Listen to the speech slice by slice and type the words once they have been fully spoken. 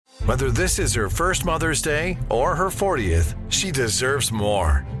Whether this is her first Mother's Day or her 40th, she deserves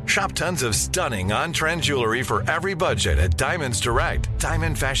more. Shop tons of stunning on-trend jewelry for every budget at Diamonds Direct.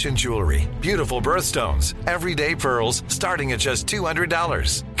 Diamond fashion jewelry, beautiful birthstones, everyday pearls starting at just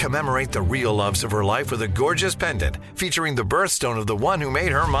 $200. Commemorate the real loves of her life with a gorgeous pendant featuring the birthstone of the one who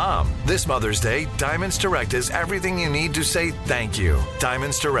made her mom. This Mother's Day, Diamonds Direct is everything you need to say thank you.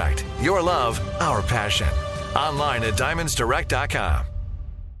 Diamonds Direct. Your love, our passion. Online at diamondsdirect.com.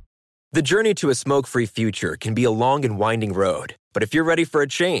 The journey to a smoke-free future can be a long and winding road. But if you're ready for a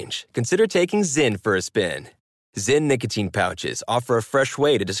change, consider taking Zyn for a spin. Zyn nicotine pouches offer a fresh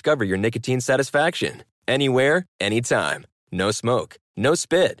way to discover your nicotine satisfaction. Anywhere, anytime. No smoke, no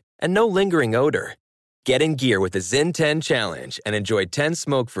spit, and no lingering odor. Get in gear with the Zyn 10 Challenge and enjoy 10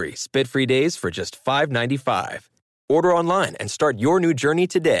 smoke-free, spit-free days for just $5.95. Order online and start your new journey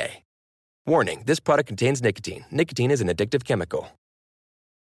today. Warning, this product contains nicotine. Nicotine is an addictive chemical.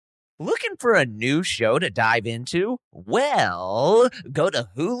 Looking for a new show to dive into? Well, go to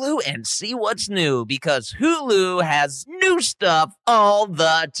Hulu and see what's new, because Hulu has new stuff all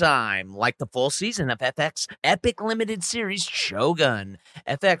the time, like the full season of FX epic limited series Shogun,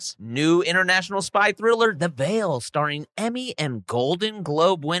 FX new international spy thriller The Veil, starring Emmy and Golden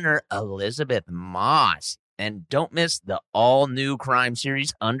Globe winner Elizabeth Moss. And don't miss the all-new crime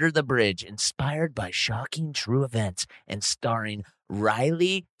series Under the Bridge, inspired by shocking true events and starring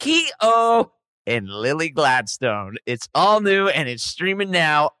Riley Keough and Lily Gladstone. It's all new and it's streaming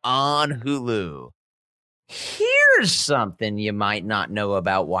now on Hulu. Here's something you might not know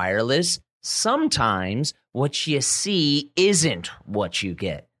about wireless. Sometimes what you see isn't what you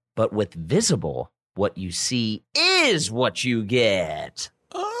get. But with Visible, what you see is what you get.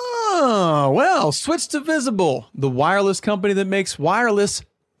 Oh, well, switch to Visible, the wireless company that makes wireless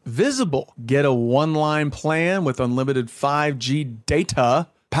visible. Get a one-line plan with unlimited 5G data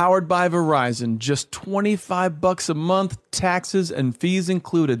powered by Verizon. Just $25 a month, taxes and fees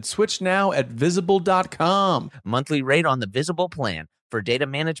included. Switch now at Visible.com. Monthly rate on the Visible plan. For data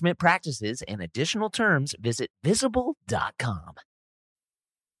management practices and additional terms, visit Visible.com.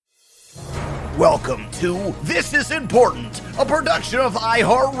 Welcome to This Is Important, a production of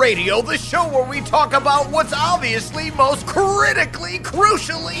iHeartRadio, the show where we talk about what's obviously most critically,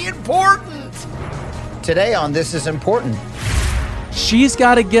 crucially important. Today on This Is Important. She's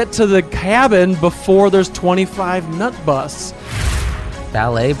got to get to the cabin before there's 25 nut busts.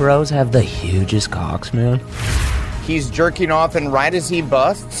 Ballet bros have the hugest cocks, man. He's jerking off, and right as he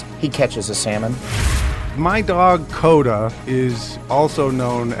busts, he catches a salmon. My dog, Coda, is also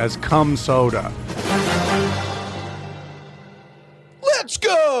known as cum soda. Let's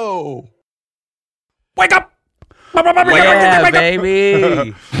go! Wake up! Yeah,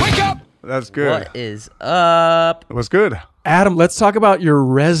 baby! Wake up! That's good. What is up? What's good? Adam, let's talk about your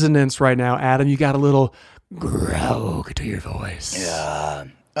resonance right now. Adam, you got a little grog to your voice.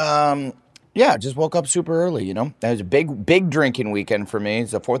 Yeah, just woke up super early, you know? That was a big drinking weekend for me.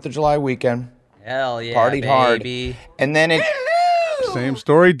 It's the 4th of July weekend. Hell yeah, Partied baby. hard. And then it... Same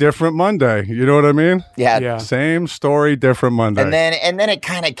story, different Monday. You know what I mean? Yeah. Same story, different Monday. And then it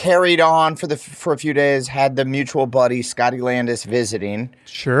kind of carried on for a few days. Had the mutual buddy Scotty Landis visiting.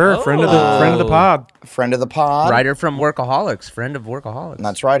 Sure, friend of the pod. Friend of the pod. Writer from Workaholics, friend of Workaholics.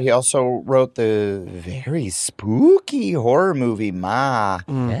 That's right. He also wrote the very spooky horror movie Ma.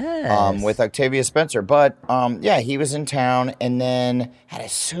 Yes. With Octavia Spencer. But yeah, he was in town and then had a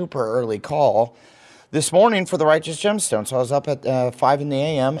super early call this morning for the Righteous Gemstone. So I was up at 5 in the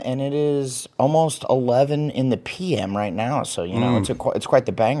a.m. and it is almost 11 in the p.m. right now. So, you know, it's quite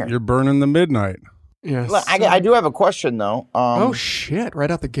the banger. You're burning the midnight. Yes. Look, I do have a question, though. Oh, shit, right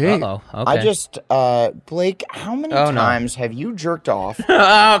out the gate. Uh-oh. Okay. I just, Blake, how many times have you jerked off?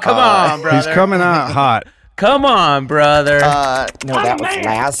 Oh, come on, brother. He's coming out hot. Come on, brother. No, that was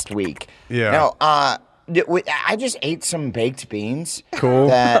last week. Yeah. No, I just ate some baked beans. Cool.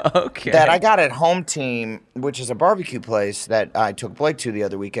 That Okay. I got at Home Team, which is a barbecue place that I took Blake to the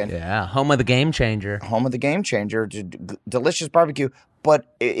other weekend. Yeah, home of the Game Changer. Home of the Game Changer. Delicious barbecue.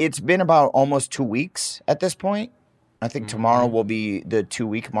 But it's been about almost 2 weeks at this point. I think tomorrow will be the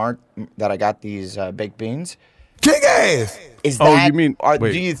 2-week mark that I got these baked beans. Kick ass! Is that, you mean,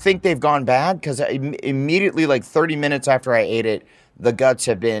 do you think they've gone bad? Because immediately, like 30 minutes after I ate it, the guts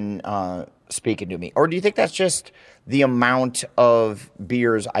have been speaking to me. Or do you think that's just the amount of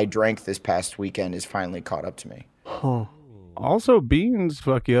beers I drank this past weekend is finally caught up to me? Huh. Also, beans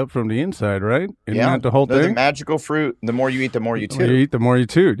fuck you up from the inside, right? Isn't Yeah, that the whole they're thing? the magical fruit. The more you eat, the more you The more you toot. eat, the more you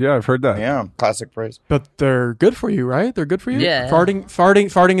toot. Yeah, I've heard that. Yeah, classic phrase. But they're good for you, right? They're good for you? Yeah.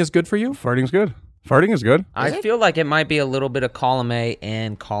 Farting is good for you? Farting's good. Farting is good. I feel like it might be a little bit of column A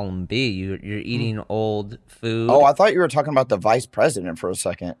and column B. You're eating old food. Oh, I thought you were talking about the vice president for a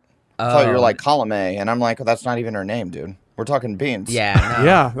second. I thought you were like column A, and I'm like, well, that's not even her name, dude. We're talking beans. Yeah, no.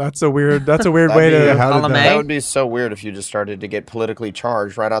 Yeah, that's a weird way to. Column A? That would be so weird if you just started to get politically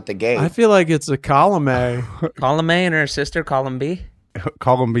charged right out the gate. I feel like it's a column A. Column A and her sister, column B.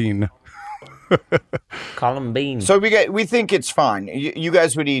 Column bean. Column bean. So we think it's fine. You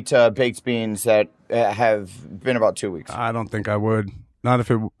guys would eat baked beans that have been about 2 weeks. I don't think I would. I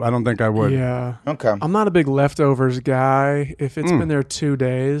don't think I would. Yeah. Okay. I'm not a big leftovers guy. If it's been there 2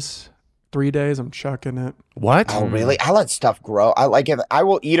 days, 3 days, I'm chucking it. What? Oh, really? I let stuff grow. I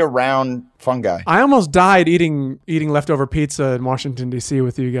will eat around fungi. I almost died eating leftover pizza in Washington, D.C.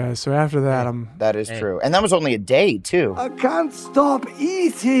 with you guys. So after that, That is true. And that was only a day, too. I can't stop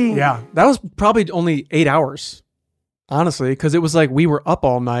eating. Yeah, that was probably only 8 hours, honestly, because it was like we were up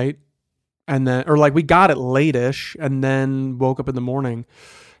all night, and then, or like we got it late-ish, and then woke up in the morning,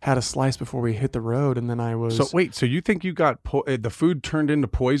 had a slice before we hit the road, and then I was. So wait, so you think you got the food turned into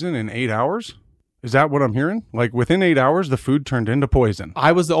poison in 8 hours? Is that what I'm hearing? Like within 8 hours, the food turned into poison.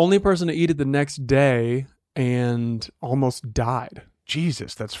 I was the only person to eat it the next day and almost died.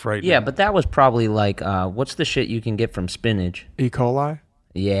 Jesus, that's frightening. Yeah, but that was probably like, what's the shit you can get from spinach? E. coli.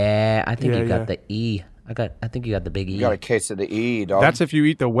 Yeah, I think Yeah, you got yeah. the E. I think you got the big E. You got a case of the E, dog. That's if you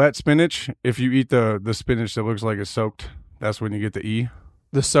eat the wet spinach. If you eat the spinach that looks like it's soaked, that's when you get the E.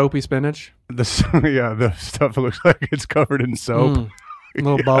 The soapy spinach. The stuff that looks like it's covered in soap.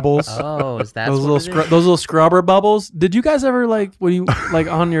 Little bubbles. Oh, is that those little scrubber bubbles. Did you guys ever like when you like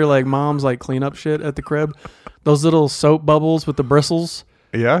on your like mom's like cleanup shit at the crib? Those little soap bubbles with the bristles.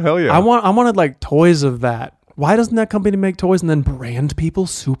 Yeah, hell yeah. I wanted like toys of that. Why doesn't that company make toys and then brand people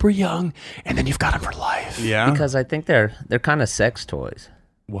super young and then you've got them for life? Yeah. Because I think they're kind of sex toys.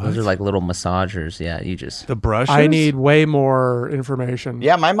 What? Those are like little massagers. Yeah, you just. The brushes? I need way more information.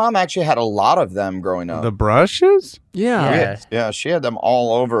 Yeah, my mom actually had a lot of them growing up. The brushes? Yeah. Yeah, she had them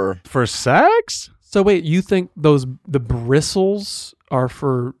all over. For sex? So wait, you think the bristles are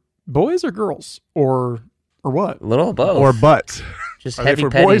for boys or girls or what? Little of both. Or butts? just Are they heavy for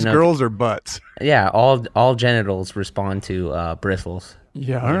petting boys, of- girls, or butts? Yeah, all genitals respond to bristles.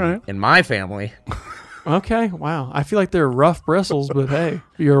 Yeah. All right. In my family. Okay. Wow. I feel like they're rough bristles, but hey,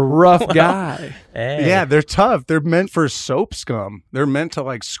 you're a rough guy. Hey. Yeah, they're tough. They're meant for soap scum. They're meant to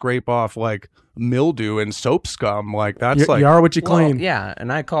like scrape off like mildew and soap scum. Like that's You are what you Well, clean. yeah,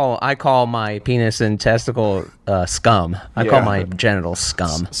 and I call my penis and testicle scum. I call my genitals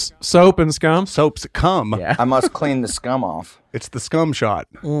scum. Soap and scum. soap's cum. Yeah. I must clean the scum off. It's the scum shot.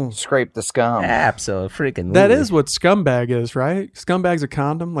 Scrape the scum. Absolutely. That is what scumbag is, right? Scumbag's a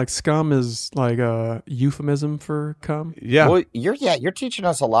condom. Like scum is like a euphemism for cum. Yeah. Well, you're teaching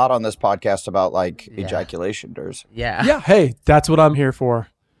us a lot on this podcast about like ejaculation, Durs. Yeah. Yeah. Hey, that's what I'm here for.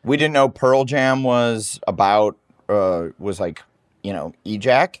 We didn't know Pearl Jam was about ejac,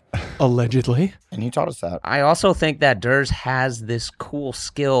 Allegedly. and he taught us that. I also think that Durs has this cool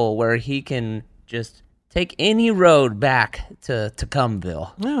skill where he can just take any road back to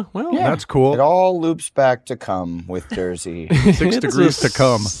Cumville. Yeah. Well, That's cool. It all loops back to cum with Jersey. 6 it's degrees a to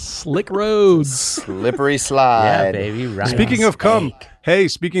cum. Slick roads. Slippery slide. Yeah, baby. Right. Speaking of cum, hey,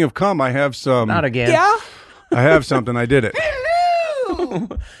 speaking of cum, I have some. Not again. Yeah. I have something. I did it.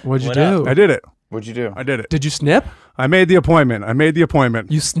 What'd you What do? I did it. What'd you do? I did it. Did you snip? I made the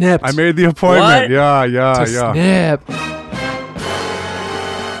appointment. You snipped. I made the appointment. What? Yeah. Snip.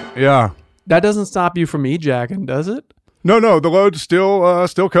 Yeah. That doesn't stop you from ejacking, does it? No, the loads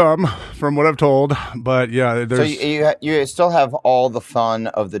still come from what I've told, but yeah, So there's you still have all the fun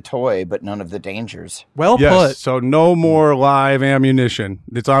of the toy, but none of the dangers. Well yes. put. So no more live ammunition.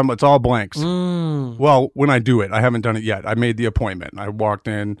 It's all blanks. Well, when I do it, I haven't done it yet. I made the appointment. I walked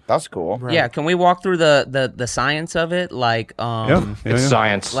in. That's cool. Yeah, can we walk through the science of it? Like, Yeah,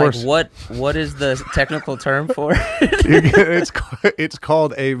 Science. like what is the technical term for it? it's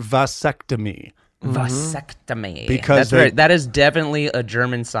called a vasectomy. Vasectomy. Because that is definitely a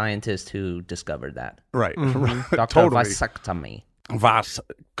German scientist who discovered that. Right. Dr. Totally. Vasectomy. Because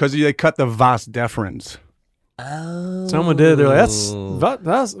they cut the vas deferens. Someone did. They're like,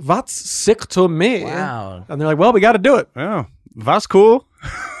 that's sick to me. Wow. And they're like, well, we got to do it. Yeah. Vas cool.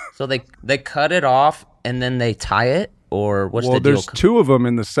 So they cut it off and then they tie it, or what's Well, the deal? there's 2 of them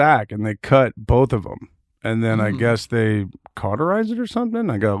in the sack, and they cut both of them. And then I guess they cauterize it or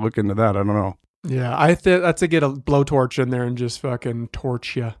something. I got to look into that. I don't know. Yeah, I think that's to get a blowtorch in there and just fucking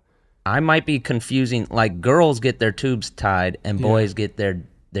torch you. I might be confusing. Like girls get their tubes tied and boys get their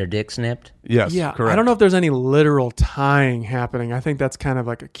their dick snipped? Yes, Yeah, correct. I don't know if there's any literal tying happening. I think that's kind of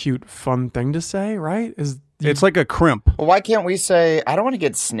like a cute, fun thing to say, right? It's like a crimp. Well, why can't we say, I don't want to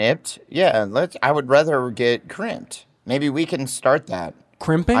get snipped? Yeah, I would rather get crimped. Maybe we can start that.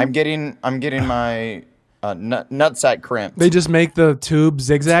 crimping? I'm getting my nutsack crimped. They just make the tube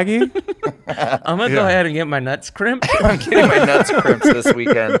zigzaggy? I'm going to go ahead and get my nuts crimped. I'm getting my nuts crimped this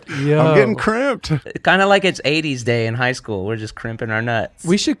weekend. Yo. I'm getting crimped. Kind of like it's 80s day in high school. We're just crimping our nuts.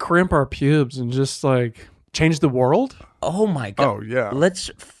 We should crimp our pubes and just like change the world. Oh my God. Oh, yeah. Let's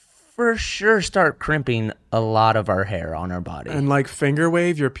for sure start crimping a lot of our hair on our body. And like finger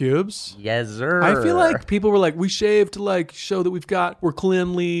wave your pubes. Yes, sir. I feel like people were like, we shave to like show that we're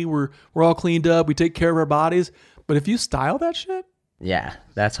cleanly, we're all cleaned up, we take care of our bodies. But if you style that shit, Yeah,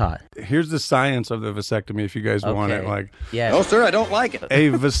 that's hot. Here's the science of the vasectomy if you guys want it. Okay. Like, Yeah. sir, I don't like it. a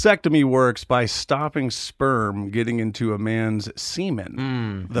vasectomy works by stopping sperm getting into a man's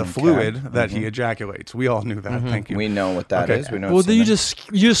semen, the fluid that he ejaculates. We all knew that. Thank you. We know what that is. We know. well, what then you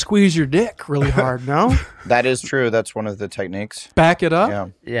semen- just squeeze your dick really hard, no? That is true. That's one of the techniques. Back it up. Yeah.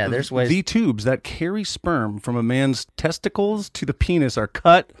 Yeah, there's ways. The tubes that carry sperm from a man's testicles to the penis are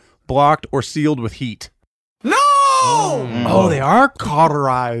cut, blocked, or sealed with heat. Oh, they are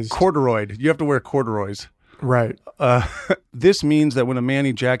cauterized. Corduroyed. You have to wear corduroys. Right. This means that when a man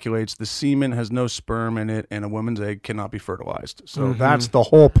ejaculates, the semen has no sperm in it, and a woman's egg cannot be fertilized. So that's the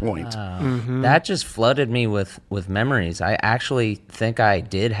whole point. That just flooded me with memories. I actually think I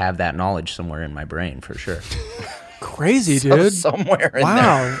did have that knowledge somewhere in my brain for sure. Crazy, dude. Somewhere in there.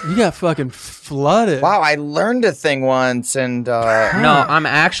 Wow. You got fucking flooded. Wow, I learned a thing once, and No, I'm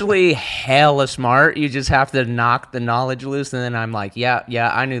actually hella smart. You just have to knock the knowledge loose, and then I'm like, yeah,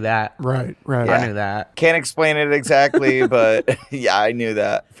 I knew that. Right. Right. I knew that. can't explain it exactly, but yeah, I knew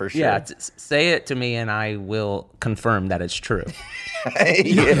that for sure. Yeah, say it to me, and I will confirm that it's true.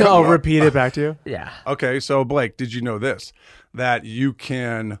 Yeah. I'll repeat it back to you. Yeah. Okay, so Blake, did you know this? That you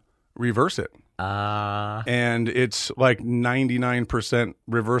can reverse it. And it's like 99%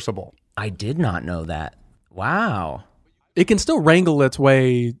 reversible. I did not know that. Wow. It can still wrangle its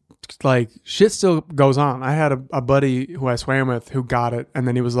way. Like shit still goes on. I had a buddy who I swam with who got it, and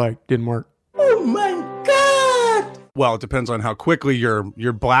then he was like, didn't work. Oh my God! Well, it depends on how quickly you're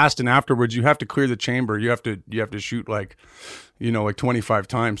blasting afterwards. You have to clear the chamber. You have to shoot like 25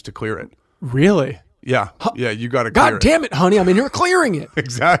 times to clear it. Really? Yeah. Yeah, you got to clear God damn it, honey. I mean, you're clearing it.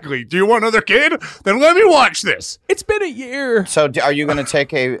 Exactly. Do you want another kid? Then let me watch this. It's been a year. So, are you going to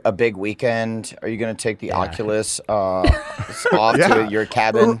take a big weekend? Are you going to take the Oculus off to your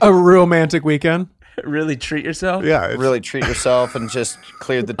cabin? A romantic weekend. Really treat yourself? Yeah. It's, Really treat yourself and just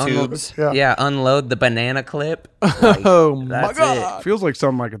clear the tubes? Yeah, unload the banana clip. Oh my That's God. feels like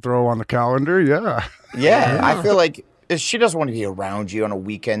something I could throw on the calendar. Yeah. Yeah, I feel like she doesn't want to be around you on a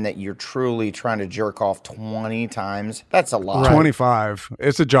weekend that you're truly trying to jerk off 20 times. That's a lot. 25.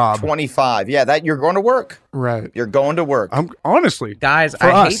 It's a job. 25. Yeah, that you're going to work. Right. You're going to work. I'm honestly. Guys, For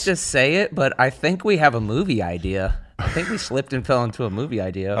I us. hate to say it, but I think we have a movie idea. I think we slipped and fell into a movie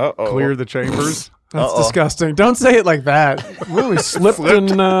idea. Uh-oh. Clear the chambers. That's disgusting. Don't say it like that. Really slipped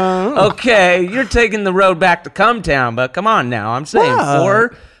in. Okay, you're taking the road back to Cumtown, but come on now. I'm saying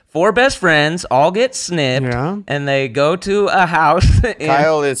What? four best friends all get snipped, Yeah. and they go to a house.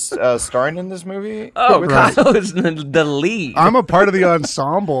 Kyle is starring in this movie? Oh, Kyle is the lead. I'm a part of the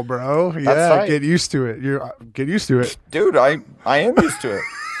ensemble, bro. Yeah, right. get used to it. Get used to it. Dude, I am used to it.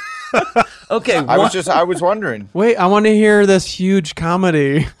 Okay, I was wondering. Wait, I want to hear this huge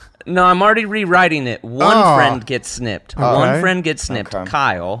comedy. no, I'm already rewriting it. One Oh. friend gets snipped. Okay. One friend gets snipped. Okay.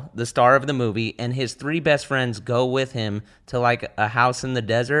 Kyle, the star of the movie, and his three best friends go with him to like a house in the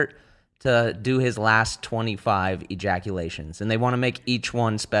desert to do his last 25 ejaculations, and they want to make each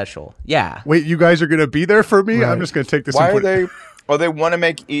one special. Yeah. Wait, you guys are going to be there for me? Right. I'm just going to take this. Why and are put- they? Oh, they want to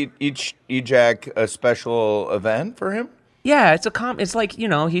make each ejac a special event for him? Yeah, it's like,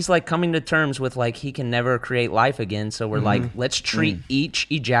 he's like coming to terms with like he can never create life again, so we're like, let's treat each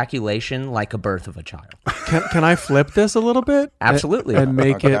ejaculation like a birth of a child. Can I flip this a little bit? Absolutely. And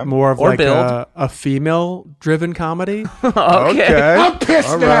make Okay. it more of Or like build. a female-driven comedy? Okay. I'm pissed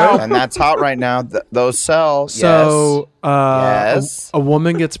All now. right. And that's hot right now. Those sell. So Yes. a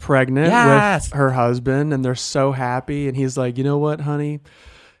woman gets pregnant Yes. with her husband, and they're so happy. And he's like, you know what, honey?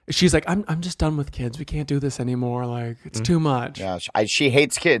 She's like, I'm just done with kids. We can't do this anymore. Like, it's too much. Yeah, she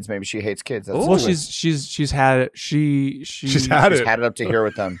hates kids. Maybe she hates kids. That's Well, cool. she's had it. She's She's had She's it. had it up to here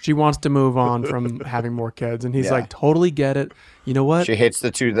with them. She wants to move on from having more kids, and he's Yeah. like, totally get it. You know what? She hates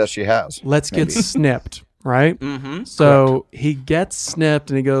the two that she has. Let's get maybe. snipped. right? So he gets snipped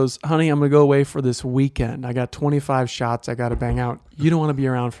and he goes, honey, I'm going to go away for this weekend. I got 25 shots I got to bang out. You don't want to be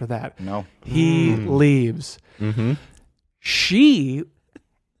around for that. No. He leaves. She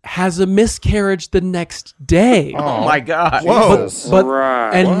has a miscarriage the next day. Oh my God. Whoa.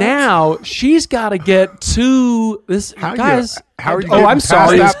 And now she's got to get to this. How are you Oh, getting I'm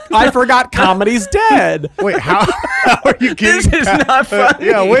sorry. past that? I forgot comedy's dead. Wait, how are you getting This is not funny.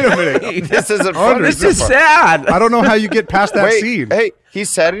 Yeah, wait a minute. This isn't funny. This is sad. I don't know how you get past that Wait, scene. hey, he's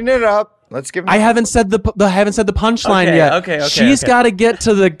setting it up. Let's give him. I haven't said the punchline Okay, yet. okay, She's got to get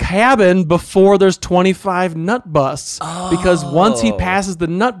to the cabin before there's 25 nut busts because once he passes the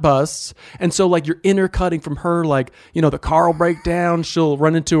nut busts, and so like you're intercutting from her, like the car will break down, she'll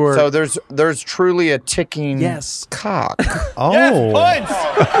run into her. So there's truly a ticking cock. Oh.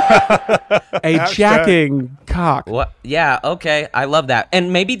 a jacking cock. What? Yeah, okay. I love that.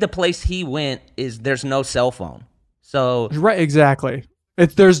 And maybe the place he went is there's no cell phone. So Right, exactly.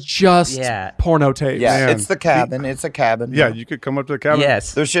 There's just Yeah. porno tapes. Yeah, Man. it's the cabin. It's a cabin. Yeah, you could come up to the cabin.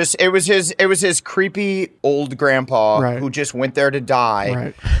 yes. There's just it was his creepy old grandpa Right. who just went there to die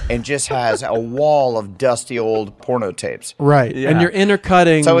Right. and just has a wall of dusty old porno tapes. Right. And you're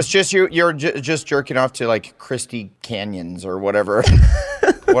intercutting. So it's just you're just jerking off to like Christy Canyons or whatever,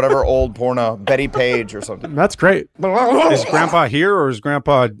 whatever old porno, Betty Page or something. That's great. Is Grandpa here or is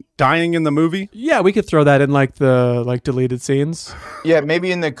Grandpa dying in the movie? Yeah, we could throw that in like the deleted scenes. Yeah,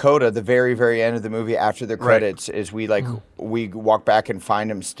 maybe in the coda, the very very end of the movie after the credits is we walk back and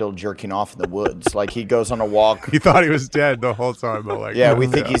find him still jerking off in the woods. Like he goes on a walk. He thought he was dead the whole time, but like Yeah, we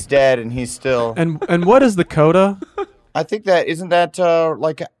think he's dead and he's still. And what is the coda? I think that isn't that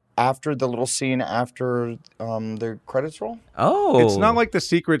like after the little scene after the credits roll. Oh. It's not like the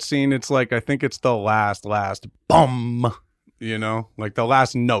secret scene. It's like I think it's the last bum. Like the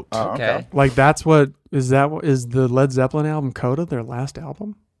last note. Okay. Like that's what is the Led Zeppelin album Coda their last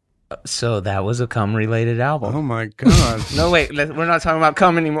album? So that was a cum related album. Oh my god. No, wait. We're not talking about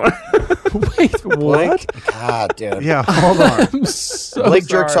cum anymore. Wait, what? God, dude. Yeah, hold on. I'm so Blake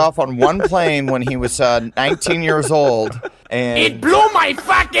jerks sorry. off on one plane when he was 19 years old, and It blew my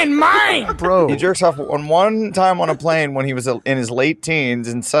fucking mind! bro, he jerks off on one time on a plane when he was in his late teens,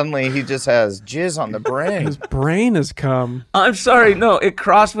 and suddenly he just has jizz on the brain. His brain has come. I'm sorry. No, it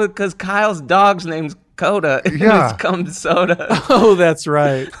crossed with because Kyle's dog's name's Coda. And Yeah. It's cum soda. Oh, that's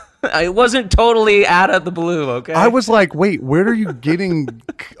right. It wasn't totally out of the blue, okay? I was like, wait, where are you getting?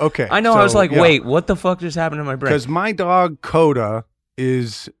 Okay. I know. I was like, yeah. wait, what the fuck just happened to my brain? Because my dog Coda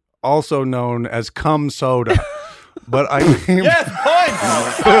is also known as cum soda. But I named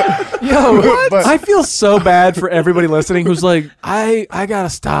Yo, But- I feel so bad for everybody listening who's like, I gotta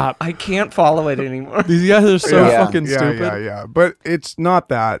stop. I can't follow it anymore. These guys are so Yeah. fucking stupid. Yeah. But it's not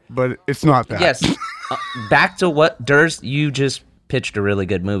that. But it's not that. Yes. Back to what Durst, you just pitched a really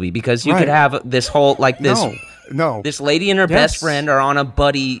good movie because you Right. could have this whole No. this lady and her Yes. best friend are on a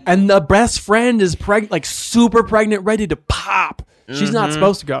buddy. And the best friend is pregnant, like super pregnant, ready to pop. She's not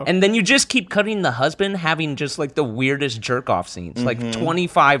supposed to go. And then you just keep cutting the husband having just like the weirdest jerk off scenes, like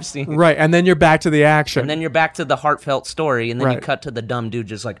 25 scenes. right, and then you're back to the action. And then you're back to the heartfelt story, and then you Right. cut to the dumb dude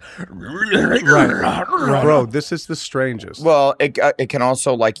just like. Bro, this is the strangest. Well, it can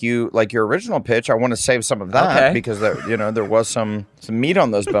also like your original pitch. I want to save some of that Okay. because there was some meat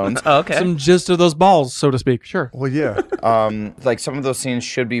on those bones. Okay. Some gist of those balls, so to speak. Sure. Well, yeah. Like some of those scenes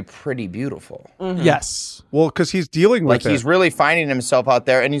should be pretty beautiful. Yes. Well, because he's dealing with Like he's it. really finding himself out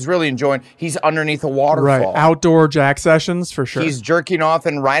there, and he's really enjoying. He's underneath a waterfall. Right. Outdoor jack sessions for sure. He's jerking off,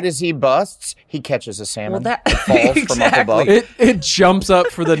 and right as he busts, he catches a salmon. Well, that- that falls from up above. Exactly. it jumps up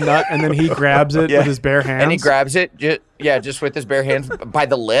for the nut, and then he grabs it with his bare hands. And he grabs it, just with his bare hands by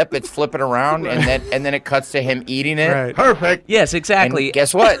the lip. It's flipping around, and then it cuts to him eating it. Right. Perfect. Yes, And exactly.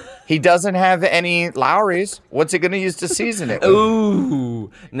 guess what? He doesn't have any Lowry's. What's he going to use to season it? with?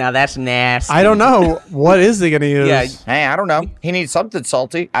 Ooh, now that's nasty. I don't know. What is he going to use? Yeah. Hey, I don't know. He needs something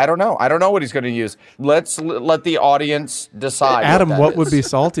salty. I don't know. I don't know what he's going to use. Let's let the audience decide. Adam, that what would is. be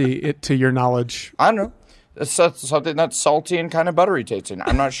salty, to your knowledge? I don't know. It's something that's salty and kind of buttery tasting.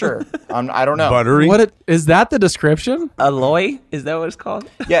 I'm not sure. I don't know. Buttery. Is that the description? Aloy? Is that what it's called?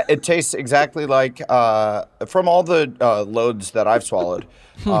 Yeah, it tastes exactly like from all the loads that I've swallowed.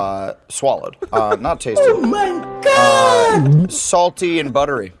 Not tasted. Oh my god! Salty and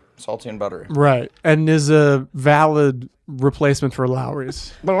buttery. Salty and buttery. Right. And is a valid replacement for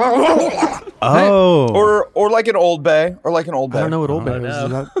Lowry's. Oh. Or like an Old Bay. Or like an Old Bay. I don't know what Old Bay is.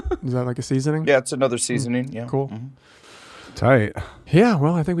 Is that like a seasoning? Yeah, it's another seasoning. Yeah. Cool. Tight. Yeah,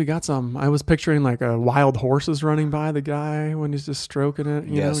 well, I think we got some. I was picturing like a wild horses running by the guy when he's just stroking it.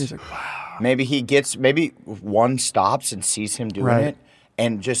 You know, Yes. and he's like, wow. Maybe one stops and sees him doing Right. it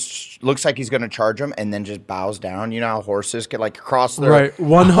and just looks like he's going to charge him and then just bows down. You know how horses get like cross their Right.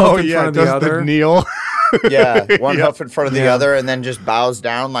 One hoof in front of the does other. kneel. one hoof in front of the other, and then just bows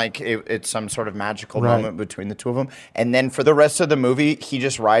down like it's some sort of magical Right. moment between the two of them. And then for the rest of the movie, he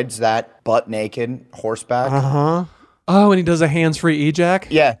just rides that butt naked horseback. Oh, and he does a hands-free ejac?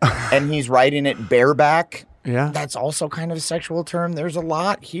 Yeah, and he's riding it bareback. Yeah. That's also kind of a sexual term. There's a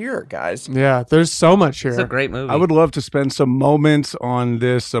lot here, guys. Yeah, there's so much here. It's a great movie. I would love to spend some moments on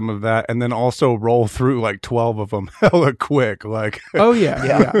this, some of that, and then also roll through like 12 of them hella quick. Like, Oh, yeah.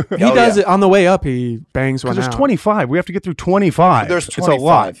 Yeah. He Oh, does yeah. it on the way up. He bangs one there's out. 25. We have to get through 25. There's It's 25. a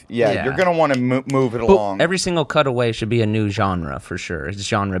lot. Yeah, you're going to want to move it along. Every single cutaway should be a new genre for sure. It's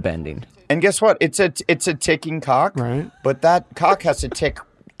genre bending. And guess what? It's a ticking cock. Right. But that cock has to tick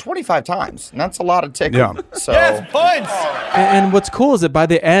 25 times. And that's a lot of ticking. Yeah. So And what's cool is that by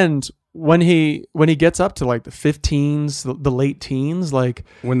the end, when he gets up to like the 15s, the late teens, like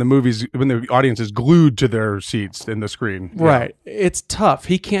When the audience is glued to their seats in the screen. Yeah. right, it's tough.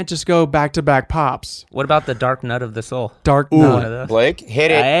 He can't just go back to back pops. What about the Dark Nut of the Soul? Dark One of Nut. those? Blake,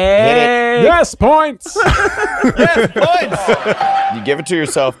 hit it. Hit Hey! Yes, points. it. You give it to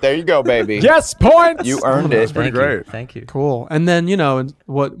yourself. There you go, baby. Yes, points. You earned it. Thank great. You. Thank you. Cool. And then,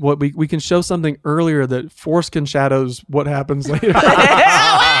 what we can show something earlier that foreskin shadows what happens later. Wait,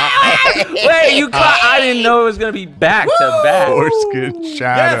 I didn't know it was going to be back to back. Foreskin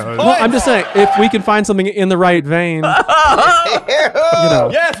shadows. Well, I'm just saying, if we can find something in the right vein, Yes,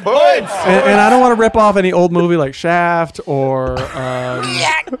 points. and I don't want to rip off any old movie like Shaft or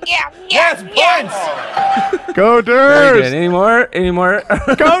Go Very good. Dirks! Any more?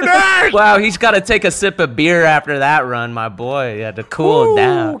 Go Dirks! Wow, he's got to take a sip of beer after that run, my boy. He had to cool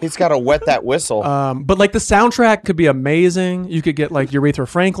down. He's got to wet that whistle. but like the soundtrack could be amazing. You could get like Aretha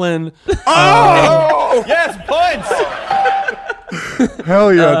Franklin.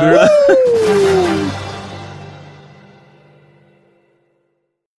 Hell yeah, dude.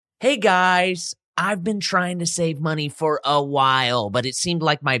 Hey guys, I've been trying to save money for a while, but it seemed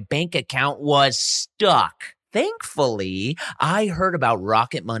like my bank account was stuck. Thankfully, I heard about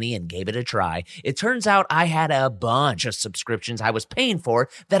Rocket Money and gave it a try. It turns out I had a bunch of subscriptions I was paying for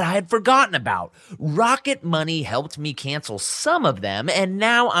that I had forgotten about. Rocket Money helped me cancel some of them, and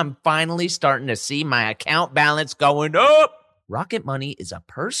now I'm finally starting to see my account balance going up. Rocket Money is a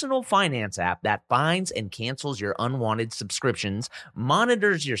personal finance app that finds and cancels your unwanted subscriptions,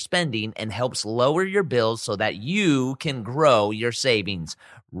 monitors your spending, and helps lower your bills so that you can grow your savings.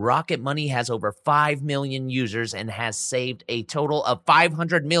 Rocket Money has over 5 million users and has saved a total of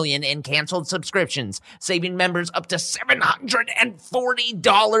 $500 million in canceled subscriptions, saving members up to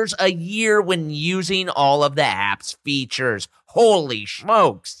 $740 a year when using all of the app's features. Holy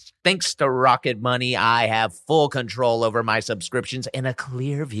smokes! Thanks to Rocket Money, I have full control over my subscriptions and a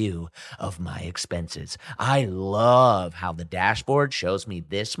clear view of my expenses. I love how the dashboard shows me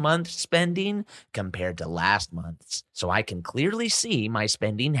this month's spending compared to last month's, so I can clearly see my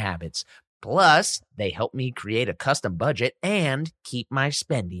spending habits. Plus, they help me create a custom budget and keep my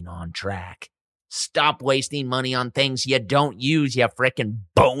spending on track. Stop wasting money on things you don't use, you frickin'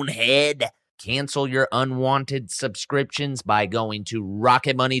 bonehead. Cancel your unwanted subscriptions by going to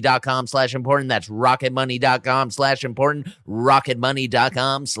rocketmoney.com/important. That's rocketmoney.com/important.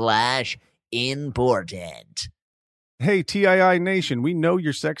 rocketmoney.com/important. Hey, TII Nation, we know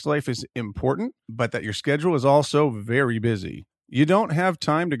your sex life is important, but that your schedule is also very busy. You don't have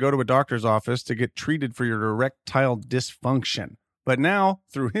time to go to a doctor's office to get treated for your erectile dysfunction. But now,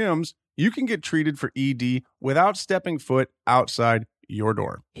 through HIMS, you can get treated for ED without stepping foot outside your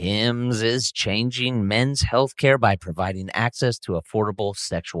door. HIMS is changing men's healthcare by providing access to affordable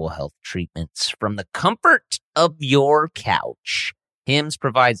sexual health treatments from the comfort of your couch. HIMS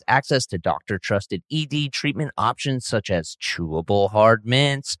provides access to doctor-trusted ED treatment options such as chewable hard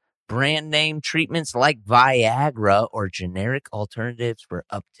mints, brand name treatments like Viagra, or generic alternatives for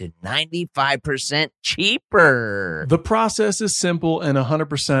up to 95% cheaper. The process is simple and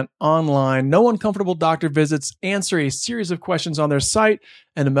 100% online. No uncomfortable doctor visits. Answer a series of questions on their site,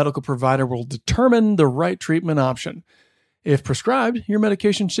 and a medical provider will determine the right treatment option. If prescribed, your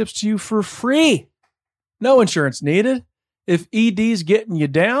medication ships to you for free. No insurance needed. If ED's getting you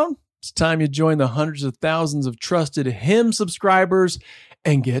down, it's time you join the hundreds of thousands of trusted HIMS subscribers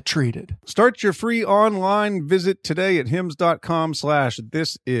and get treated. Start your free online visit today at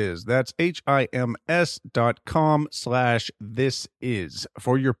hims.com/thisis. That's HIMS.com/thisis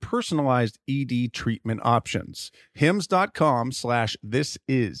for your personalized ED treatment options.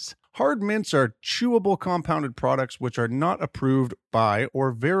 hims.com/thisis. Hard mints are chewable compounded products which are not approved by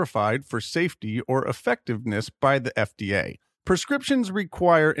or verified for safety or effectiveness by the FDA. Prescriptions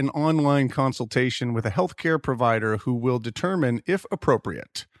require an online consultation with a healthcare provider who will determine if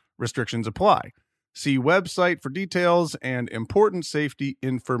appropriate. Restrictions apply. See website for details and important safety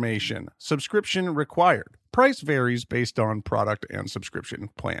information. Subscription required. Price varies based on product and subscription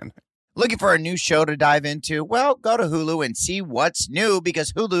plan. Looking for a new show to dive into? Well, go to Hulu and see what's new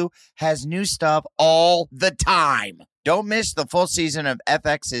because Hulu has new stuff all the time. Don't miss the full season of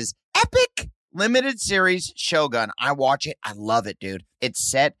FX's epic limited series Shogun. I watch it. I love it, dude. It's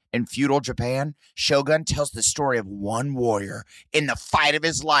set in feudal Japan. Shogun tells the story of one warrior in the fight of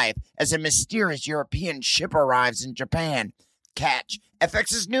his life as a mysterious European ship arrives in Japan. Catch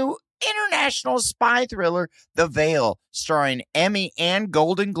FX's new international spy thriller, The Veil, starring Emmy and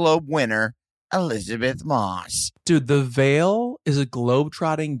Golden Globe winner Elizabeth Moss. Dude, The Veil is a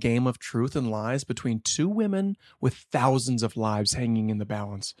globe-trotting game of truth and lies between two women with thousands of lives hanging in the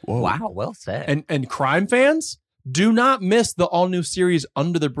balance. Wow, well said. And crime fans, do not miss the all-new series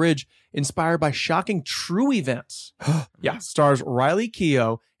Under the Bridge, inspired by shocking true events. Yeah, stars Riley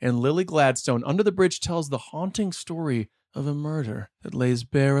Keough and Lily Gladstone. Under the Bridge tells the haunting story of a murder that lays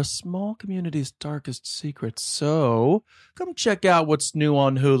bare a small community's darkest secrets. So, come check out what's new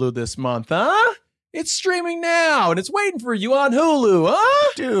on Hulu this month, huh? It's streaming now, and it's waiting for you on Hulu,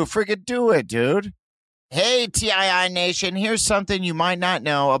 huh? Dude, freaking do it, dude. Hey, TII Nation, here's something you might not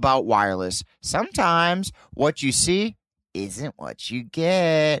know about wireless. Sometimes what you see isn't what you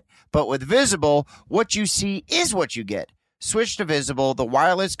get. But with Visible, what you see is what you get. Switch to Visible, the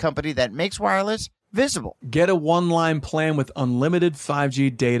wireless company that makes wireless visible. Get a one-line plan with unlimited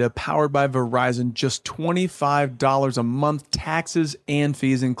 5G data powered by Verizon, just $25 a month, taxes and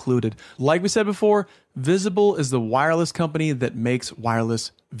fees included. Like we said before, Visible is the wireless company that makes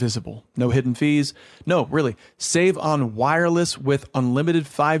wireless visible. No hidden fees. No, really. Save on wireless with unlimited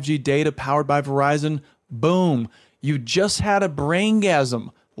 5G data powered by Verizon. Boom. You just had a braingasm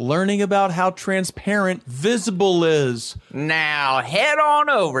learning about how transparent Visible is. Now head on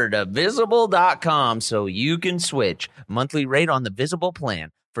over to Visible.com so you can switch. Monthly rate on the Visible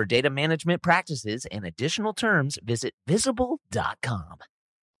plan. For data management practices and additional terms, visit Visible.com.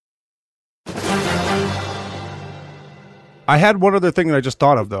 I had one other thing that I just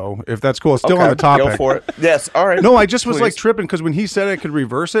thought of, though, if that's cool. It's still on the topic. Go for it. Yes, all right. No, I just was Please. like tripping because when he said I could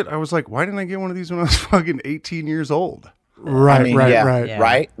reverse it, I was like, why didn't I get one of these when I was fucking 18 years old? Right, I mean, right.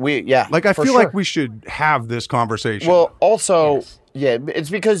 Right? Like, I for feel sure. like we should have this conversation. Well, also, yeah,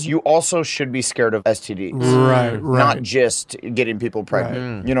 it's because you also should be scared of STDs. Right. Not just getting people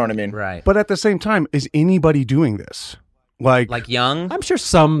pregnant. You know what I mean? Right. But at the same time, is anybody doing this? Like young? I'm sure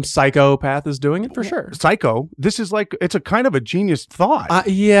some psychopath is doing it for sure. Psycho. This is like, it's a kind of a genius thought.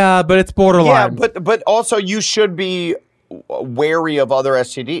 Yeah, but it's borderline. Yeah, but also you should be wary of other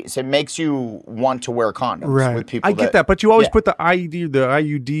STDs. It makes you want to wear condoms with people. I get that, but you always yeah. put the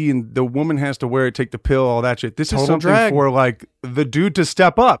IUD, and the woman has to wear it, take the pill, all that shit. This is Total something drag. for like the dude to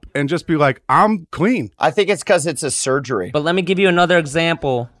step up and just be like, I'm clean. I think it's because it's a surgery. But let me give you another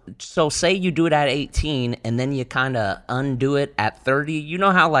example. So say you do it at 18 and then you kind of undo it at 30. You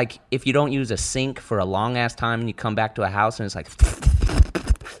know how like if you don't use a sink for a long ass time and you come back to a house and it's like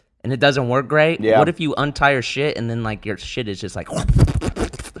and it doesn't work great? Yeah. What if you untie your shit and then like your shit is just like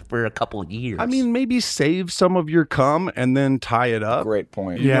for a couple of years? I mean, maybe save some of your cum and then tie it up. Great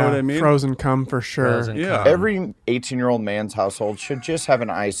point. You know what I mean? Frozen cum for sure. Frozen Yeah. cum. Every 18-year-old man's household should just have an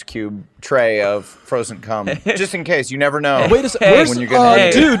ice cube tray of frozen cum, just in case. You never know. Wait a second. Where's when you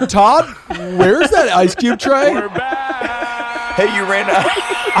get dude, Todd? Where's that ice cube tray? Hey, you ran out.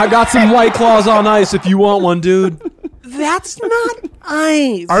 I got some White Claws on ice if you want one, dude. That's not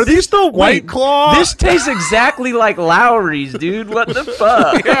ice. Are these the White Claw? This tastes exactly like Lowry's, dude. What the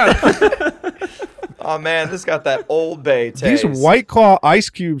fuck? Oh, man, this got that Old Bay taste. These White Claw ice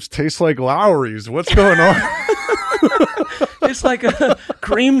cubes taste like Lowry's. What's going on? It's like a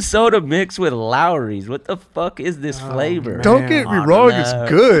cream soda mixed with Lowry's. What the fuck is this flavor? Don't get me wrong, it's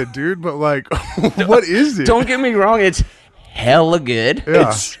good, dude, but like, what is it? Don't get me wrong, it's hella good. Yeah.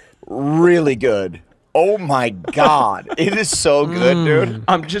 It's really good. Oh my God. It is so good, dude.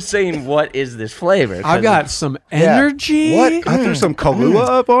 I'm just saying, what is this flavor? 'Cause I've got some energy. What? I threw some Kahlua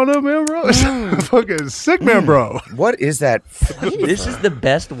up on him, man, bro. It's fucking sick, man, bro. What is that? this is the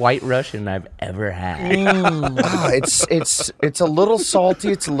best White Russian I've ever had. Oh, it's a little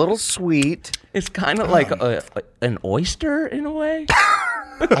salty. It's a little sweet. It's kind of like an oyster in a way.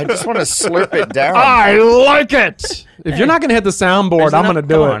 I just want to slurp it down. I like it. If you're not gonna hit the soundboard, I'm gonna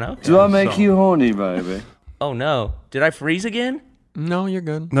do it. Okay. Do I make you horny, baby? Oh no. Did I freeze again? No, you're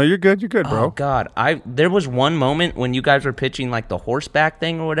good. No, you're good. You're good, bro. Oh God, there was one moment when you guys were pitching like the horseback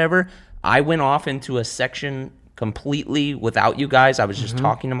thing or whatever. I went off into a section completely without you guys. I was just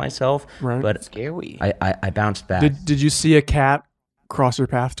talking to myself. Right. But Scary. I bounced back. Did you see a cat cross your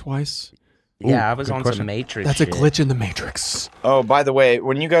path twice? Yeah, I was good on question. some Matrix. That's shit. a glitch in the Matrix. Oh, by the way,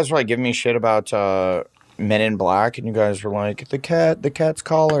 when you guys were like giving me shit about Men in Black, and you guys were like, the cat's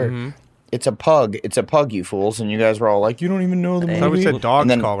collar. It's a pug. It's a pug, you fools. And you guys were all like, you don't even know the movie. I thought we said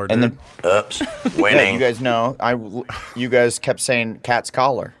dog's collar, dude. And then, oops, winning. You guys know. You guys kept saying cat's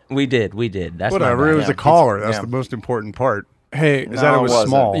collar. We did. That's Whatever. It was Yeah. a collar. That's Yeah. the most important part. Hey, Is that it was wasn't.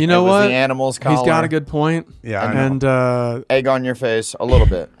 small. you know It was what? the animal's collar. He's got a good point. Yeah, I know. And Egg on your face, a little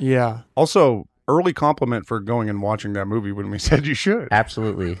bit. yeah. Also, early compliment for going and watching that movie when we said you should.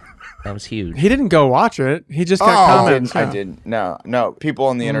 Absolutely. That was huge. He didn't go watch it. He just got I comments. didn't. I didn't. No. People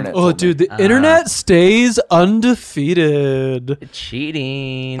on the internet. Oh, told dude, me. the internet stays undefeated.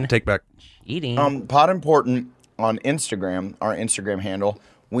 Cheating. Take back. Cheating. Pod Important on Instagram, our Instagram handle,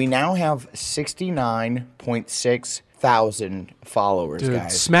 we now have 69.6 thousand followers, Dude,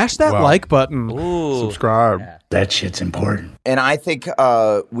 guys. smash that Wow. like button. Ooh. Subscribe. That shit's important. And I think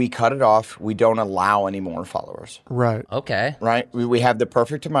we cut it off. We don't allow any more followers. Right. Okay. Right? We have the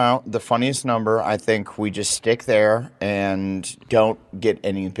perfect amount, the funniest number. I think we just stick there and don't get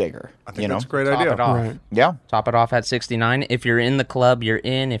any bigger. I think that's a great idea. Top it off. Right. Yeah. Top it off at 69. If you're in the club, you're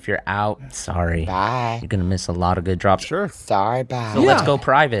in. If you're out, sorry. Bye. You're going to miss a lot of good drops. Sure. Sorry, bye. So let's go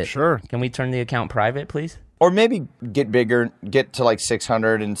private. Sure. Can we turn the account private, please? Or maybe get bigger, get to like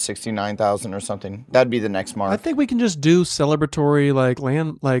 669,000 or something. That'd be the next mark. I think we can just do celebratory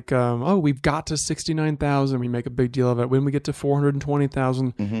we've got to 69,000. We make a big deal of it. When we get to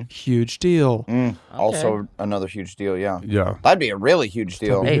 420,000, huge deal. Also another huge deal, yeah. Yeah. That'd be a really huge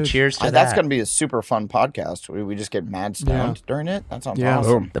deal. Hey, cheers to that. That's going to be a super fun podcast. We just get mad stoned during it. That sounds Yeah.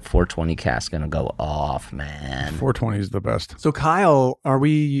 awesome. The 420 cast going to go off, man. 420 is the best. So Kyle, are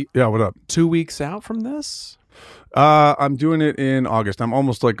we Yeah, what up? 2 weeks out from this? I'm doing it in August. I'm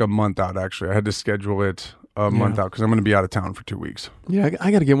almost like a month out, actually. I had to schedule it a month out because I'm going to be out of town for 2 weeks. Yeah,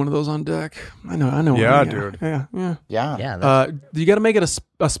 I got to get one of those on deck. I know. Yeah, dude. Yeah. Yeah. Yeah. That's, You got to make it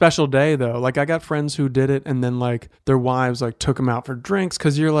a special day though. Like I got friends who did it, and then like their wives like took them out for drinks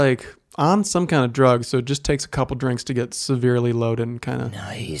because you're like on some kind of drug, so it just takes a couple drinks to get severely loaded and kind of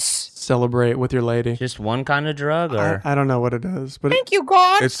celebrate with your lady. just one kind of drug, or I don't know what it is, but Thank you,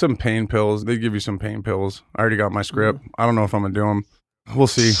 God. It's some pain pills. They give you some pain pills. I already got my script. I don't know if I'm going to do them. We'll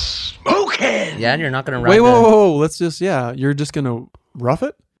see. yeah, you're not going to wait, ride whoa. Let's just you're just gonna rough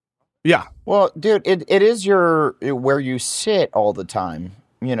it. Yeah. Well, dude, it is where you sit all the time.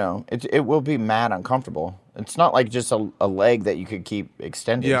 You know, it will be mad uncomfortable. It's not like just a leg that you could keep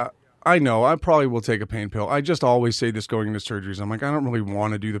extending. Yeah. I know. I probably will take a pain pill. I just always say this going into surgeries. I'm like, I don't really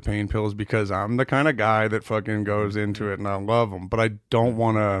want to do the pain pills because I'm the kind of guy that fucking goes into it and I love them, but I don't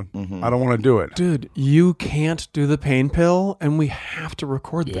want to. I don't want to do it. Dude, you can't do the pain pill, and we have to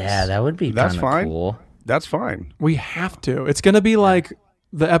record this. Yeah, that would be That's kind of fine. cool. That's fine. We have to. It's gonna be like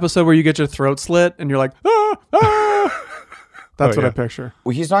the episode where you get your throat slit, and you're like, ah. That's what I picture.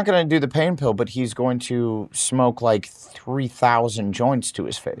 Well, he's not going to do the pain pill, but he's going to smoke like 3,000 joints to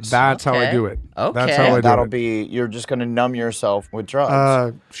his face. That's how I Okay. do it. Okay. That's how I do That'll it. be, you're just going to numb yourself with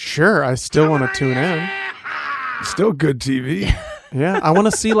drugs. Sure. I still want to tune in. Still good TV. Yeah, I want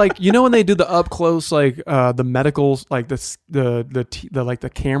to see like when they do the up close like the medicals like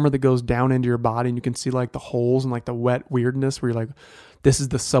the camera that goes down into your body and you can see like the holes and like the wet weirdness where you're like, this is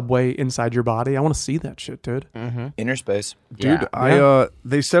the subway inside your body. I want to see that shit, dude. Inner space. Dude, Yeah.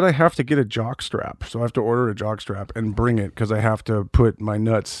 they said I have to get a jock strap. So I have to order a jock strap and bring it because I have to put my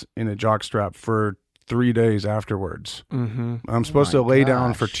nuts in a jock strap for 3 days afterwards. I'm supposed to lay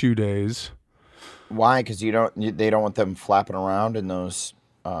down for 2 days. Why? Because they don't want them flapping around in those.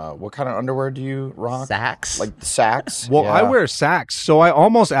 What kind of underwear do you rock? Sacks? Like the sacks. Well, Yeah. I wear sacks. So I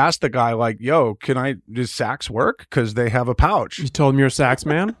almost asked the guy like, yo, does sacks work? Because they have a pouch. You told him you're a sax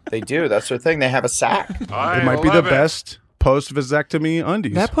man. They do. That's their thing. They have a sack. It might be the best post-vasectomy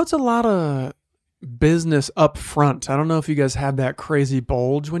undies. That puts a lot of business up front. I don't know if you guys have that crazy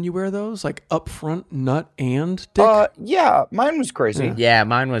bulge when you wear those, like up front nut and dick. Yeah, mine was crazy. Yeah,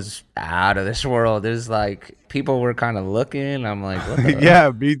 mine was out of this world. There's like people were kind of looking. I'm like, what the yeah,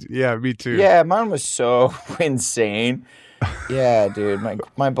 me too. Yeah, mine was so insane. Yeah, dude,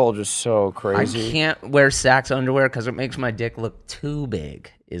 my bulge is so I crazy. can't wear Sax underwear because it makes my dick look too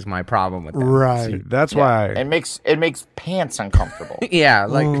big. Is my problem with that. Right. That's why. It makes pants uncomfortable. Yeah,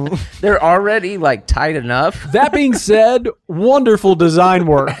 like they're already like tight enough. That being said, wonderful design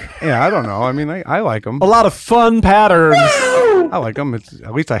work. Yeah, I don't know. I mean, I like them. A lot of fun patterns. I like them.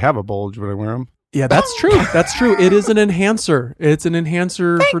 At least I have a bulge when I wear them. Yeah, that's true. That's true. It is an enhancer. It's an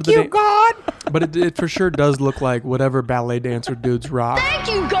enhancer for the Thank you, God. But it for sure does look like whatever ballet dancer dudes rock. Thank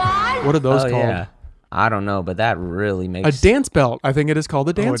you, God. What are those Oh, called? yeah. I don't know, but that really A makes dance belt. I think it is called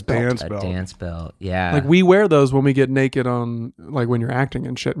a dance belt. dance a belt. dance belt. Yeah. Like we wear those when we get naked on, like when you're acting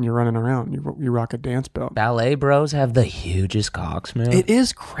and shit and you're running around. You rock a dance belt. ballet bros have the hugest cocks, man. It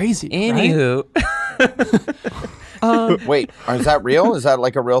is crazy. right? Anywho, Wait, is that real? Is that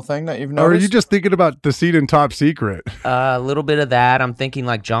like a real thing that you've Or noticed? are you just thinking about the scene in Top Secret? a little bit of that. I'm thinking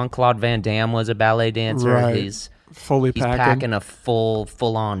like Jean-Claude Van Damme was a ballet dancer. Right. He's Fully packing a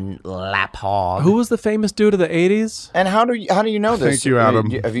full-on lap hog. Who was the famous dude of the 80s? And how do you know this? Thank you, Adam.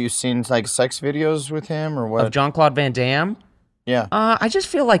 Have you seen like sex videos with him or what? Of Jean-Claude Van Damme? Yeah. I just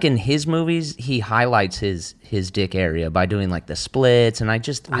feel like in his movies he highlights his dick area by doing like the splits, and I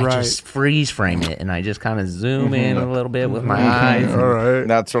just freeze frame it, and I just kind of zoom in a little bit with my eyes. All right.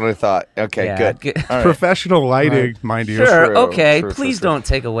 That's what I thought. Okay, Yeah, good. g- All right. Professional lighting, mind you. Sure, True, okay. true, Please true. don't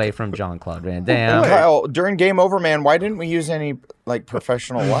take away from Jean-Claude Van Damme. Kyle, during Game Over, man, why didn't we use any like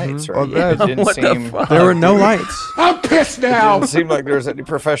professional lights? Right? Well, It didn't what the seem. fuck? There were no lights. I'm pissed It now. didn't seem like there was any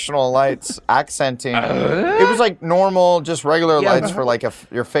professional lights accenting. It was like normal, just regular Yeah, lights for like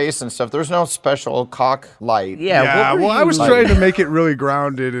your face and stuff. There was no special cock light. Yeah, Yeah, what were well, I you was like- trying to make it really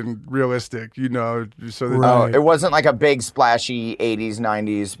grounded and realistic, so that Oh, Right. it wasn't like a big splashy 80s,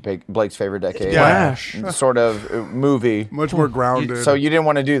 90s, Blake's favorite decade. Flash. Sort of movie. much more grounded. So you didn't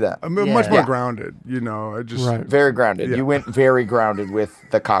want to do that. Much more Yeah. grounded, I just Right. Very grounded. Yeah. You went very grounded with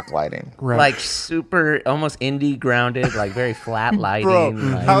the cock lighting. Right. Like super, almost indie grounded, like very flat lighting. Bro,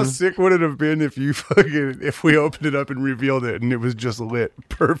 like- how sick would it have been if if we opened it up and revealed it and it was just lit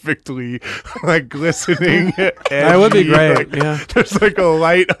perfectly, like glistening? That would be edgy, great, like, yeah. There's like a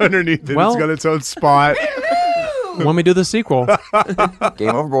light underneath it. Well- It's got its own spot. when we do the sequel, Game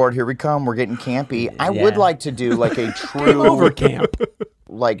Overboard, here we come. We're getting campy. I would Yeah. like to do like a true over camp.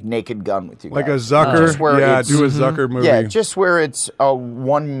 like Naked Gun with you Like a guys. Zucker. Just where Yeah, it's- do a Zucker movie. Yeah, just where it's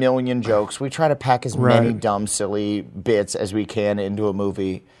 1 million jokes. We try to pack as many Right. dumb, silly bits as we can into a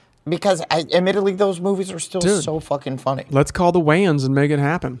movie. Because, admittedly, those movies are still Dude. so fucking funny. Let's call the Wayans and make it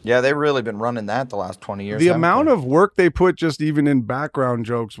happen. Yeah, they've really been running that the last 20 years. The haven't amount they? of work they put just even in background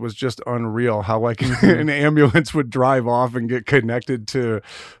jokes was just unreal. How like an ambulance would drive off and get connected to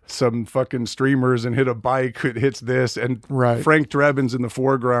some fucking streamers and hit a bike. It hits this, and Right. Frank Drebin's in the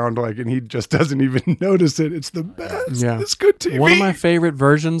foreground, and he just doesn't even notice it. It's the best. Yeah. It's good TV. One of my favorite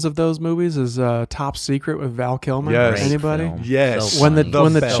versions of those movies is Top Secret with Val Kilmer. Yes. Great Anybody? film. Yes. So When the funny.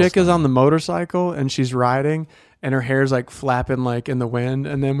 when the best. chick is on the motorcycle and she's riding and her hair's like flapping like in the wind,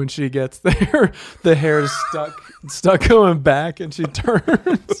 and then when she gets there the hair's stuck going back and she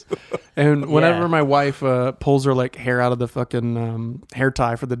turns. And whenever Yeah. my wife pulls her like hair out of the fucking hair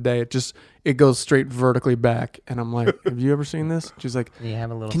tie for the day, it goes straight vertically back, and I'm like, have you ever seen this? She's like, You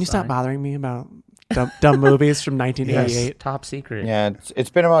have a little can you stop sign? bothering me about dumb movies from 1988? Top secret. Yeah, it's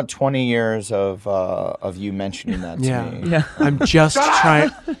been about 20 years of you mentioning that to Yeah. me. Yeah. I'm just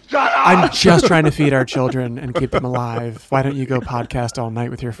trying to feed our children and keep them alive. Why don't you go podcast all night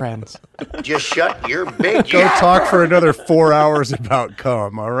with your friends? Just shut your big Go talk for another 4 hours about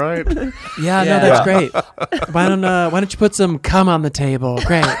cum. All right. Yeah, no, that's great. Why don't you put some cum on the table?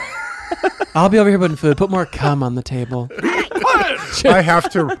 Great. I'll be over here putting food. Put more cum on the table. I have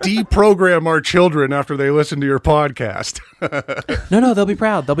to deprogram our children after they listen to your podcast. No, they'll be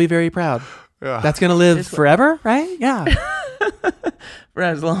proud. They'll be very proud. Yeah. That's gonna live forever, right? Yeah. For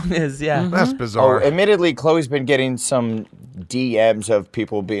as long as, yeah. That's Oh, bizarre. admittedly, Chloe's been getting some DMs of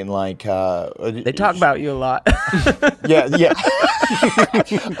people being like, They talk about you a lot. yeah.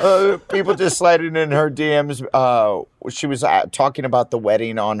 People just sliding in her DMs. She was talking about the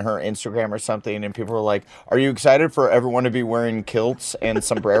wedding on her Instagram or something, and people were like, "Are you excited for everyone to be wearing kilts and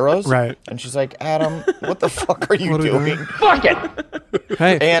sombreros?" Right. And she's like, "Adam, what the fuck are you What are we doing?" doing? Fuck it.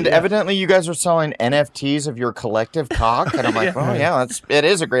 Hey. And evidently, you guys are selling NFTs of your collective cock, and I'm like, "Oh yeah, it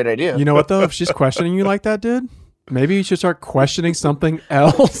is a great idea." You know what though? If she's questioning you like that, dude, maybe you should start questioning something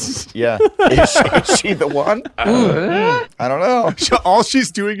else. Yeah, is she the one? I don't know. All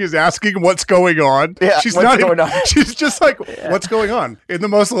she's doing is asking what's going on. Yeah, she's what's not going on? She's just like, what's going on? In the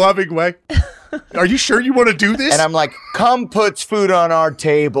most loving way. Are you sure you want to do this? And I'm like, "Come puts food on our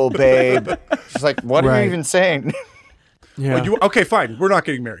table, babe." She's like, "What are Right. you even saying?" Yeah. Okay, fine. We're not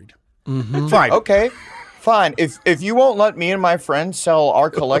getting married. Fine. Okay, fine. If you won't let me and my friends sell our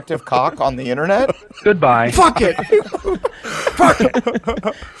collective cock on the internet, Goodbye. Fuck it.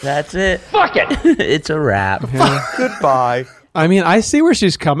 That's it. Fuck it. It's a wrap. goodbye. I mean, I see where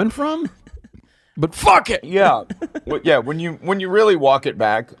she's coming from, but fuck it. Yeah. Yeah, when you really walk it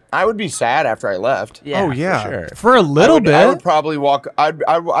back, I would be sad after I left. Yeah, Oh, yeah. for sure. For a little bit. I would probably walk. I'd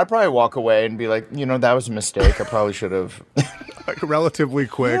probably walk away and be like, that was a mistake. I probably should have. Like relatively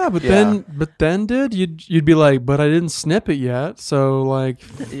quick. Yeah, but then, dude, you'd be like, but I didn't snip it yet, so like,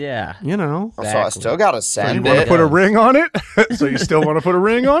 Yeah. So I still gotta send Want it. to put a ring on it? So you still want to put a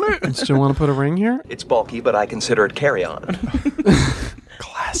ring on it? Still want to put a ring here? It's bulky, but I consider it carry-on.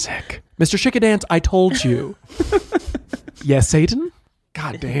 Classic, Mr. Chickadance. I told you. Yes, Satan.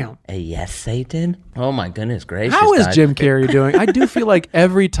 God damn. Yes, Satan. Oh my goodness gracious. How is guys. Jim Carrey doing? I do feel like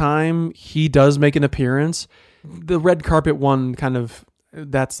every time he does make an appearance, the red carpet one kind of,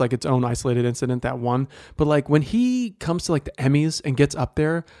 that's like its own isolated incident, that one. But like when he comes to like the Emmys and gets up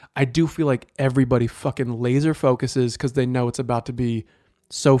there, I do feel like everybody fucking laser focuses because they know it's about to be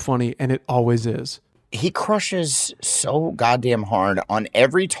so funny, and it always is. He crushes so goddamn hard on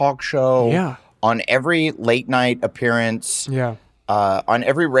every talk show. Yeah. On every late night appearance. Yeah. On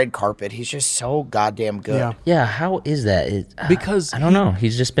every red carpet. He's just so goddamn good. Yeah. Yeah, how is that? Because I don't know.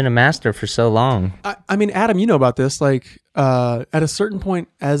 He's just been a master for so long. I mean, Adam, you know about this. Like, at a certain point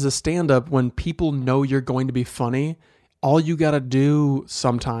as a stand-up, when people know you're going to be funny, all you got to do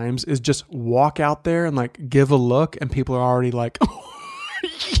sometimes is just walk out there and like give a look, and people are already like,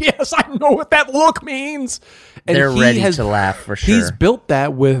 yes, I know what that look means. And They're he ready to laugh for sure. He's built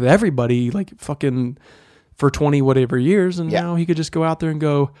that with everybody, like fucking for 20 whatever years, and now he could just go out there and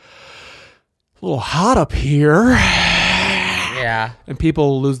go, a little hot up here. Yeah. And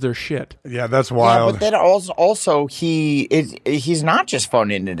people lose their shit. Yeah, that's wild. Yeah, but then also he's not just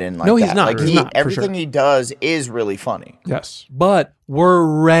phoning it in like that. No, he's not. Like He's not, for everything sure. he does is really funny. Yes. But we're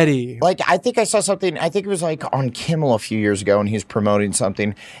ready. Like, I think I saw something, I think it was like on Kimmel a few years ago, and he was promoting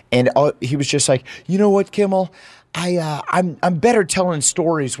something, and he was just like, you know what, Kimmel? I'm better telling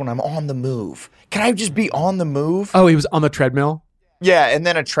stories when I'm on the move. Can I just be on the move? Oh, he was on the treadmill? Yeah, and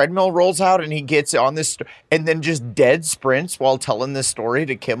then a treadmill rolls out, and he gets on this, and then just dead sprints while telling this story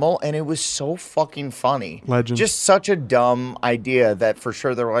to Kimmel, and it was so fucking funny. Legend. Just such a dumb idea that for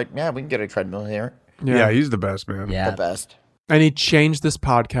sure they were like, yeah, we can get a treadmill here. Yeah, he's the best, man. Yeah. The best. And he changed this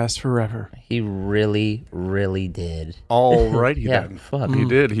podcast forever. He really, really did. All right, he Yeah, did. fuck. He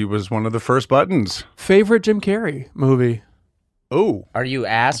did. He was one of the first buttons. Favorite Jim Carrey movie? Oh. Are you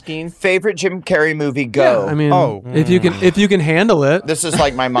asking? Favorite Jim Carrey movie, go. I mean, if you can handle it. This is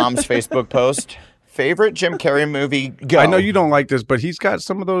like my mom's Facebook post. Favorite Jim Carrey movie, go. I know you don't like this, but he's got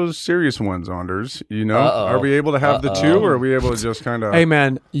some of those serious ones, Anders. You know? Are we able to have the two, or are we able to just kind of... Hey,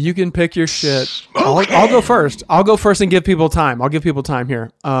 man, you can pick your shit. I'll go first. I'll go first and give people time. I'll give people time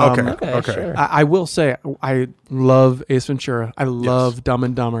here. Okay. Sure. I will say, I love Ace Ventura. I love Dumb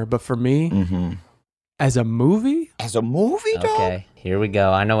and Dumber. But for me, as a movie, dog? Okay, here we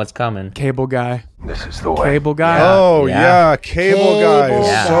go. I know what's coming. Cable Guy. This is the way. Cable Guy. Oh, yeah. Cable Guy is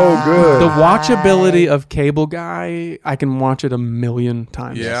Guy. so good. The watchability of Cable Guy, I can watch it a million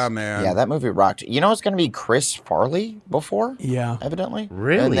times. Yeah, man. Yeah, that movie rocked. You know it's going to be Chris Farley before? Yeah. Evidently.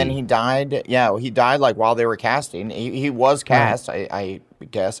 Really? And then he died. Yeah, he died like while they were casting. He was cast, I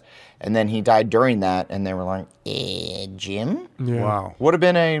guess. And then he died during that, and they were like, Jim? Yeah. Wow. Would have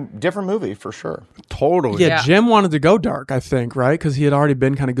been a different movie for sure. Totally. Yeah, Jim wanted to go dark, I think, right? Because he had already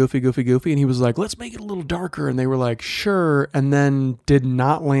been kind of goofy, and he was like, let's make it a little darker. And they were like, sure. And then did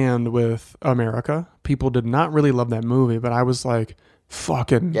not land with America. People did not really love that movie, but I was like,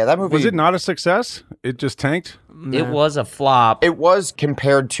 fucking. Yeah, that movie. Was it not a success? It just tanked? It was a flop. It was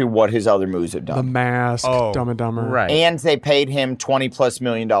compared to what his other movies have The done. Mask, Dumb and Dumber. Right. And they paid him $20+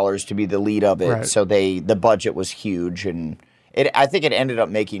 million to be the lead of it. Right. So the budget was huge, and I think it ended up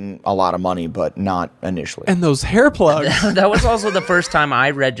making a lot of money, but not initially. And those hair plugs. That was also the first time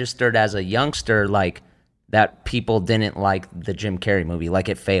I registered as a youngster, like, that people didn't like the Jim Carrey movie. Like,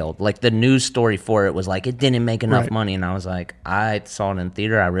 it failed. Like, the news story for it was like, it didn't make enough money. And I was like, I saw it in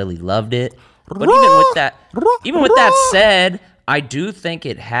theater. I really loved it. But even with that said, I do think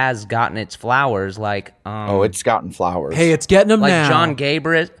it has gotten its flowers. Like, it's gotten flowers. Hey, it's getting them like now. John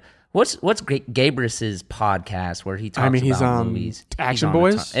Gabris. What's Gabris's podcast where he talks he's about on movies? Action He's on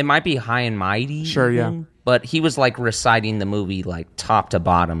Boys? it might be High and Mighty. Sure, yeah. even, but he was like reciting the movie like top to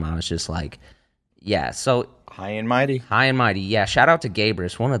bottom. I was just like, yeah. So High and Mighty. High and Mighty, yeah. Shout out to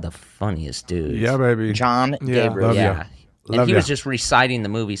Gabris, one of the funniest dudes. Yeah, baby. John Gabriel. Love ya. Yeah. And Love he ya. was just reciting the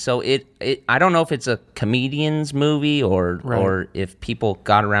movie. So it I don't know if it's a comedian's movie or if people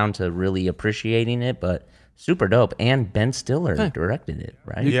got around to really appreciating it, but super dope. And Ben Stiller directed it,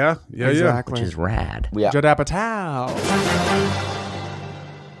 right? Yeah. Exactly. Which is rad. Yeah. Judd Apatow.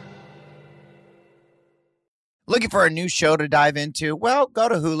 Looking for a new show to dive into? Well, go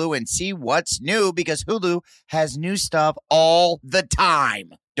to Hulu and see what's new because Hulu has new stuff all the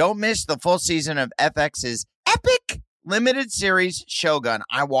time. Don't miss the full season of FX's epic limited series Shogun.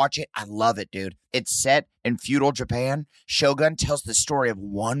 I watch it. I love it, dude. It's set in feudal Japan. Shogun tells the story of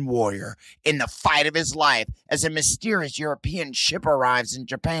one warrior in the fight of his life as a mysterious European ship arrives in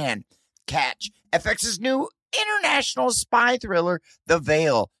Japan. Catch FX's new international spy thriller, The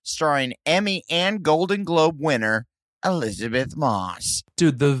Veil, starring Emmy and Golden Globe winner Elizabeth Moss.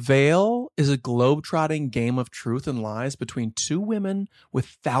 Dude, The Veil is a globe-trotting game of truth and lies between two women with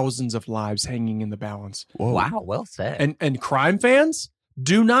thousands of lives hanging in the balance. Whoa. Wow, well said. And crime fans,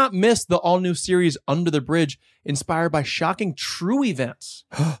 do not miss the all-new series Under the Bridge, inspired by shocking true events.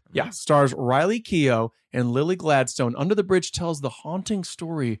 Yeah, stars Riley Keough and Lily Gladstone. Under the Bridge tells the haunting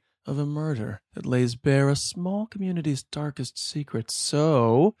story of a murder that lays bare a small community's darkest secrets.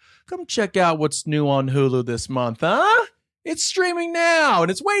 So, come check out what's new on Hulu this month, huh? It's streaming now,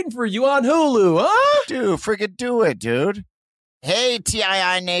 and it's waiting for you on Hulu, huh? Dude, freaking do it, dude. Hey,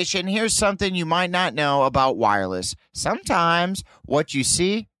 TII Nation, here's something you might not know about wireless. Sometimes what you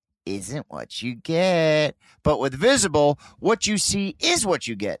see isn't what you get. But with Visible, what you see is what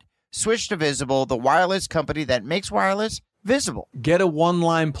you get. Switch to Visible, the wireless company that makes wireless visible. Get a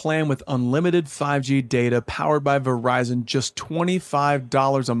one-line plan with unlimited 5G data powered by Verizon, just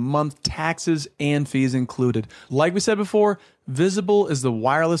 $25 a month, taxes and fees included. Like we said before, Visible is the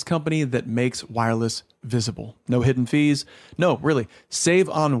wireless company that makes wireless visible. No hidden fees. No, really. Save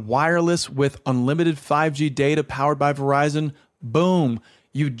on wireless with unlimited 5G data powered by Verizon. Boom.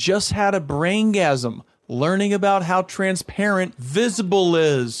 You just had a braingasm learning about how transparent Visible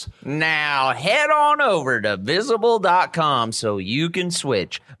is. Now head on over to Visible.com so you can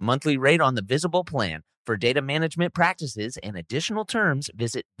switch. Monthly rate on the Visible plan. For data management practices and additional terms,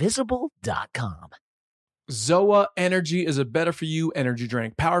 visit Visible.com. ZOA Energy is a better-for-you energy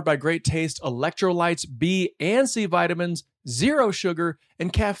drink powered by great taste, electrolytes, B and C vitamins, zero sugar,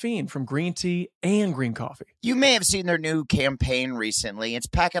 and caffeine from green tea and green coffee. You may have seen their new campaign recently. It's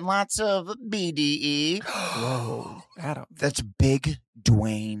packing lots of BDE. Whoa, Adam. That's big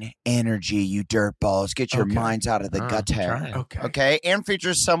Dwayne energy, you dirtballs. Get your minds out of the gutter. Okay. And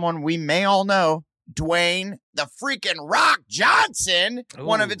features someone we may all know, Dwayne the freaking Rock Johnson,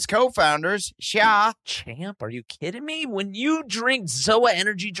 one of its co-founders. Champ, are you kidding me? When you drink ZOA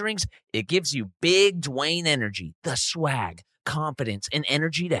energy drinks, it gives you big Dwayne energy, the swag, confidence, and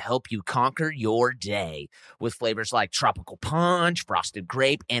energy to help you conquer your day. With flavors like Tropical Punch, Frosted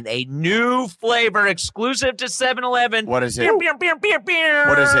Grape, and a new flavor exclusive to 7-Eleven. What is it?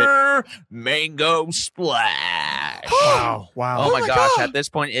 What is it? Mango Splash. Wow. Oh my gosh, at this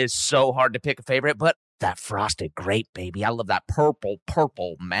point, it is so hard to pick a favorite, but that Frosted Grape, baby. I love that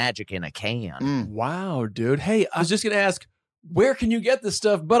purple magic in a can. Wow, dude. Hey, I was just going to ask, where can you get this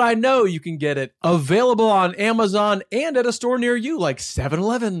stuff? But I know you can get it. Available on Amazon and at a store near you like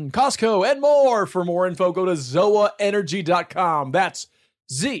 7-Eleven, Costco, and more. For more info, go to ZOAenergy.com. That's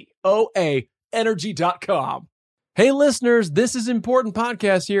ZOA Energy.com. Hey, listeners, this is Important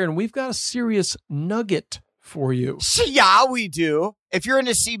Podcast here, and we've got a serious nugget for you. Yeah, we do. If you're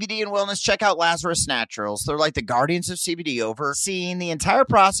into CBD and wellness, check out Lazarus Naturals. They're like the guardians of CBD, overseeing the entire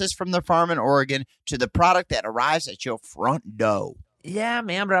process from the farm in Oregon to the product that arrives at your front door. Yeah,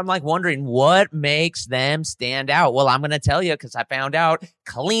 man, but I'm like wondering what makes them stand out. Well, I'm going to tell you because I found out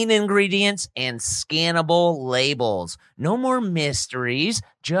clean ingredients and scannable labels. No more mysteries,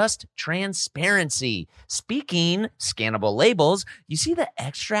 just transparency. Speaking scannable labels, you see the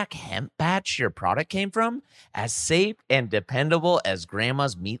extract hemp batch your product came from? As safe and dependable as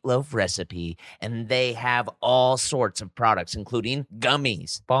grandma's meatloaf recipe. And they have all sorts of products, including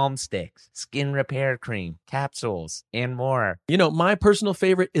gummies, balm sticks, skin repair cream, capsules, and more. You know, my personal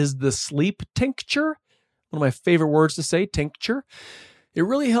favorite is the sleep tincture. One of my favorite words to say, tincture. It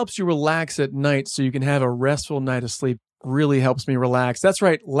really helps you relax at night so you can have a restful night of sleep. Really helps me relax. That's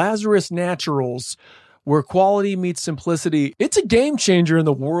right, Lazarus Naturals, where quality meets simplicity. It's a game changer in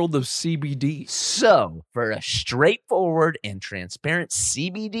the world of CBD. So, for a straightforward and transparent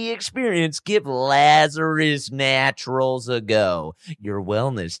CBD experience, give Lazarus Naturals a go. Your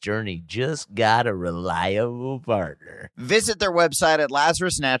wellness journey just got a reliable partner. Visit their website at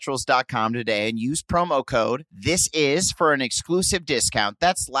LazarusNaturals.com today and use promo code THISIS for an exclusive discount.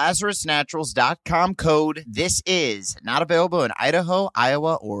 That's LazarusNaturals.com code THISIS. Not available in Idaho,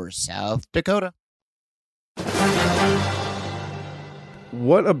 Iowa, or South Dakota.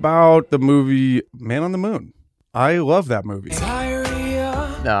 What about the movie Man on the Moon? I love that movie.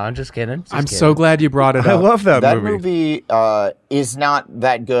 No, I'm just kidding. I'm so glad you brought it up. I love that movie. That movie is not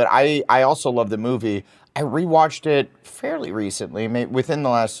that good. I also love the movie. I rewatched it fairly recently, within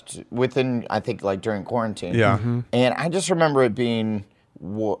I think like during quarantine. Yeah. And I just remember it being,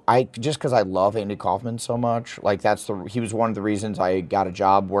 just because I love Andy Kaufman so much, like he was one of the reasons I got a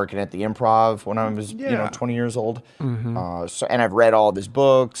job working at the Improv when I was 20 years old. And I've read all of his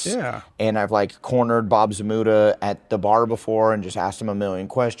books. Yeah. And I've like cornered Bob Zamuda at the bar before and just asked him a million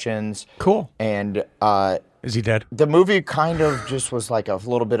questions. Cool. And is he dead? The movie kind of just was like a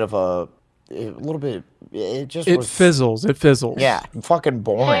little bit of it fizzles. It fizzles. Yeah, fucking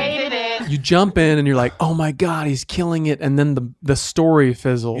boring. You jump in and you're like, oh my God, he's killing it. And then the story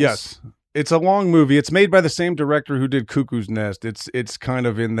fizzles. Yes. It's a long movie. It's made by the same director who did Cuckoo's Nest. It's kind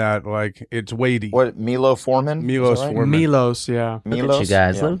of in that, like, it's weighty. What, Milo Forman? Forman. Milos, yeah. Look at you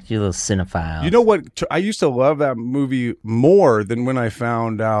guys. Look, you little cinephiles. You know what? I used to love that movie more than when I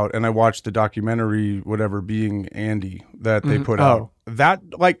found out, and I watched the documentary, whatever, Being Andy, that they put out. That,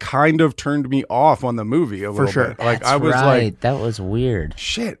 like, kind of turned me off on the movie a little bit. Like, That's I was right. like, that was weird.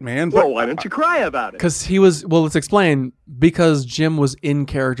 Shit, man. Well, why don't you cry about it? Because let's explain, because Jim was in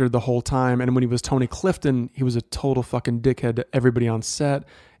character the whole time, and when he was Tony Clifton, he was a total fucking dickhead to everybody on set.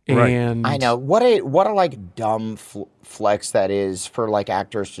 And I know what a like dumb flex that is for like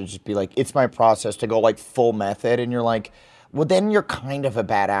actors to just be like, it's my process to go like full method, and you're like, well, then you're kind of a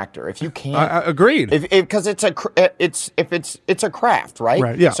bad actor if you can't. Agreed. Because it's a craft, right?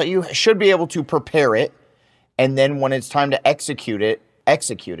 Right. Yeah. So you should be able to prepare it, and then when it's time to execute it.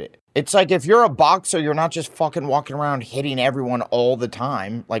 It's like if you're a boxer, you're not just fucking walking around hitting everyone all the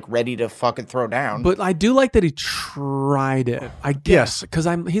time, like ready to fucking throw down. But I do like that he tried it. I guess because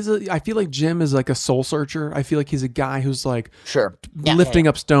I feel like Jim is like a soul searcher. I feel like he's a guy who's like lifting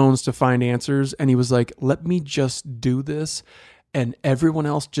up stones to find answers, and he was like, "Let me just do this, and everyone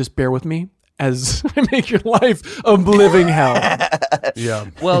else just bear with me as I make your life a living hell." Yeah.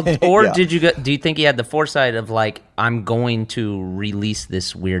 Well, or do you think he had the foresight of like, I'm going to release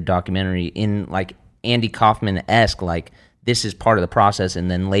this weird documentary in like Andy Kaufman-esque, like this is part of the process, and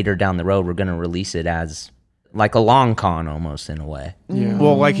then later down the road we're going to release it as like a long con almost in a way. Yeah.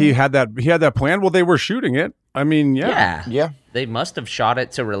 Well, like he had that plan. Well, they were shooting it. I mean, yeah. They must have shot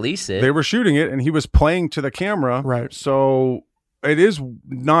it to release it. They were shooting it, and he was playing to the camera. Right. So it is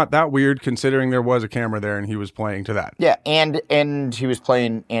not that weird considering there was a camera there and he was playing to that. Yeah, and he was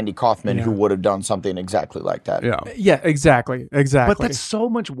playing Andy Kaufman, who would have done something exactly like that. Yeah. Yeah, exactly. But that's so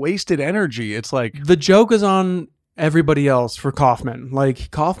much wasted energy. It's like the joke is on everybody else for Kaufman. Like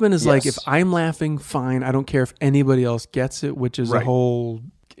Kaufman is like, if I'm laughing, fine. I don't care if anybody else gets it, which is a whole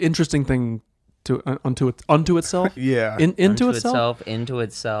interesting thing to unto itself. Yeah. Into itself. Come to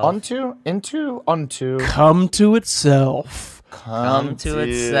itself. Come to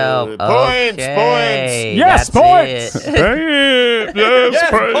itself. Points. Yes, points. Yes,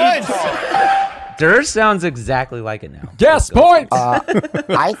 points. Durr sounds exactly like it now. Yes, points.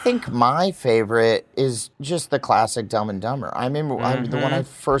 I think my favorite is just the classic Dumb and Dumber. I remember when I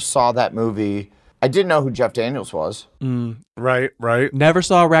first saw that movie, I didn't know who Jeff Daniels was. Right. Never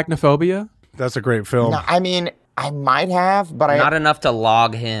saw Arachnophobia. That's a great film. No, I mean, I might have, but not enough to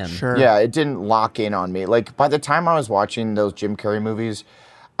log him. Sure. Yeah, it didn't lock in on me. Like, by the time I was watching those Jim Carrey movies,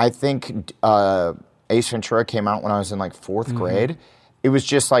 I think Ace Ventura came out when I was in like fourth grade. It was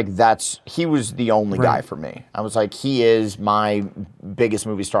just like he was the only guy for me. I was like, he is my biggest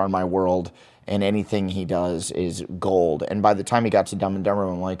movie star in my world, and anything he does is gold. And by the time he got to Dumb and Dumber,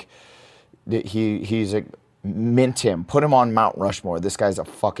 I'm like, he's a mint him, put him on Mount Rushmore. This guy's a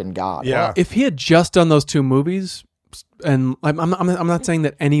fucking god. Yeah. If he had just done those two movies, and I'm not saying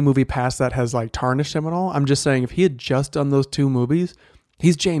that any movie past that has like tarnished him at all. I'm just saying if he had just done those two movies,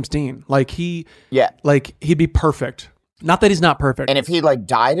 he's James Dean. Like he'd be perfect. Not that he's not perfect. And if he like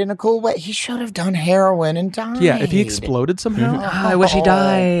died in a cool way, he should have done heroin and died. Yeah, if he exploded somehow. I wish he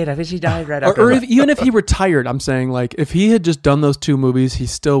died. I wish he died right after. Or even if he retired, I'm saying like if he had just done those two movies, he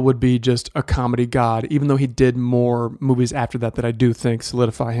still would be just a comedy god. Even though he did more movies after that I do think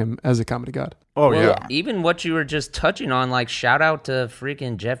solidify him as a comedy god. Oh, yeah. Even what you were just touching on, like, shout out to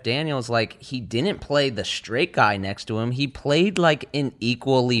freaking Jeff Daniels. Like, he didn't play the straight guy next to him. He played, like, an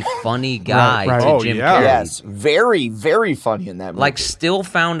equally funny guy to Jim Carrey. Yes, very, very funny in that movie. Like, still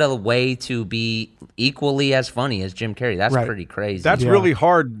found a way to be equally as funny as Jim Carrey. That's pretty crazy. That's really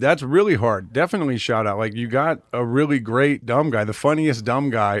hard. That's really hard. Definitely shout out. Like, you got a really great dumb guy, the funniest dumb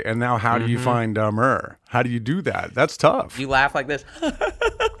guy, and now how do you find dumber? How do you do that? That's tough. You laugh like this.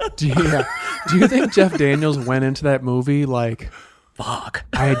 Do you think Jeff Daniels went into that movie like, fuck,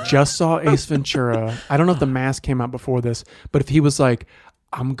 I just saw Ace Ventura. I don't know if The Mask came out before this, but if he was like,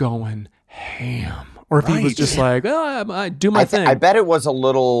 I'm going ham. Or if he was just like, I do my thing. I bet it was a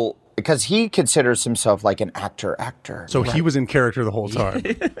little because he considers himself like an actor. So he was in character the whole time.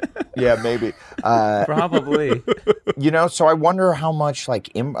 Yeah, maybe. Probably. So I wonder how much like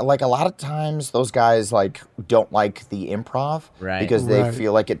a lot of times those guys like don't like the improv because they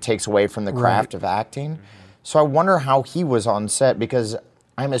feel like it takes away from the craft of acting. So I wonder how he was on set, because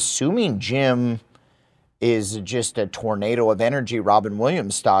I'm assuming Jim is just a tornado of energy, Robin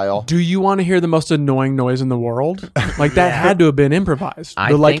Williams style. Do you want to hear the most annoying noise in the world? Like that had to have been improvised. I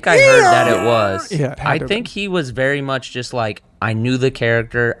think I heard that it was. Yeah, I think he was very much just like, I knew the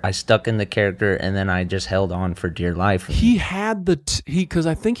character, I stuck in the character, and then I just held on for dear life. He had because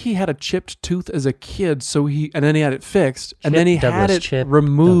I think he had a chipped tooth as a kid, and then he had it fixed, and then he had it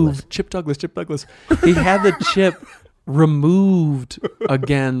removed. Chip Douglas. He had the chip removed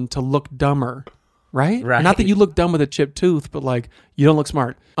again to look dumber. Right? Not that you look dumb with a chipped tooth, but like you don't look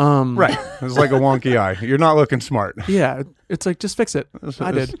smart. Right. It's like a wonky eye. You're not looking smart. Yeah. It's like, just fix it.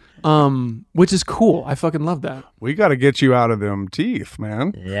 I did. Which is cool. I fucking love that. We got to get you out of them teeth,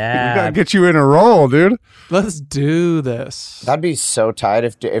 man. Yeah. We got to get you in a role, dude. Let's do this. That'd be so tight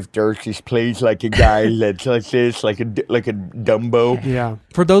if Dirk just plays like a guy that's like this, like a Dumbo. Yeah.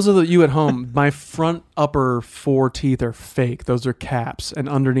 For those of you at home, my front upper 4 teeth are fake. Those are caps, and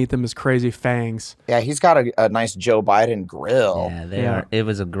underneath them is crazy fangs. Yeah, he's got a nice Joe Biden grill. Yeah, they are. It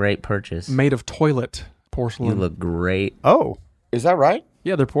was a great purchase. Made of toilet porcelain. You look great. Oh. Is that right?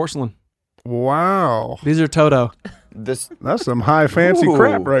 Yeah, they're porcelain. Wow. These are Toto. That's some high fancy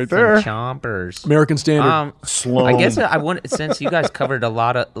crap right there. Chompers. American Standard. I guess I want, since you guys covered a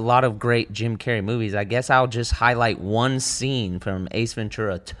lot of great Jim Carrey movies, I guess I'll just highlight one scene from Ace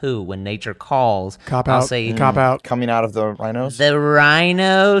Ventura 2, When Nature Calls. Cop out. Coming out of the rhinos. The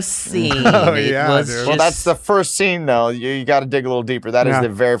rhino scene. Oh, yeah, dude. Well, that's the first scene, though. You got to dig a little deeper. That is the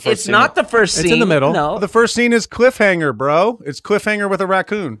very first It's scene. not the first scene. It's in the middle. No. The first scene is Cliffhanger, bro. It's Cliffhanger with a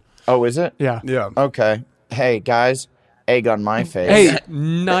raccoon. Oh, is it? Yeah. Yeah. Okay. Hey, guys. Egg on my face. Hey,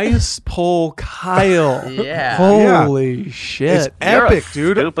 nice pull, Kyle. Yeah. Holy shit. It's epic,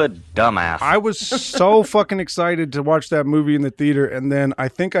 dude. Stupid dumbass. I was so fucking excited to watch that movie in the theater, and then I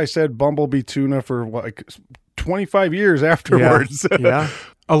think I said Bumblebee Tuna for like 25 years afterwards. Yeah.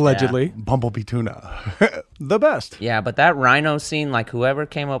 Allegedly. Bumblebee Tuna. The best. Yeah, but that rhino scene, like whoever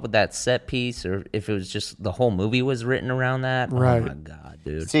came up with that set piece, or if it was just the whole movie was written around that. Right. Oh my God,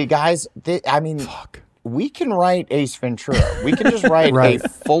 dude. See, guys, we can write Ace Ventura. We can just write a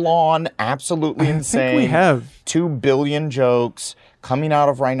full-on, absolutely insane, we have 2 billion jokes coming out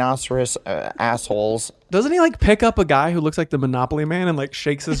of rhinoceros assholes. Doesn't he like pick up a guy who looks like the Monopoly Man and like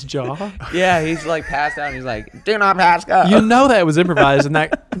shakes his jaw? Yeah, he's like passed out and he's like, do not pass go. You know that was improvised, and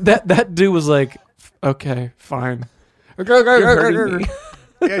that dude was like, okay, fine.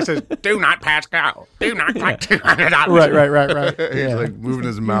 Yeah, he says, do not pass go. Do not like $200. Right. He's like moving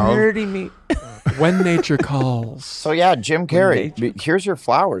his mouth. Hurting me. When Nature Calls. So yeah, Jim Carrey, here's your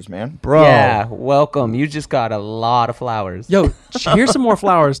flowers, man. Bro. Yeah, welcome. You just got a lot of flowers. Yo, here's some more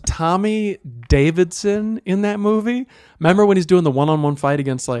flowers. Tommy Davidson in that movie. Remember when he's doing the one-on-one fight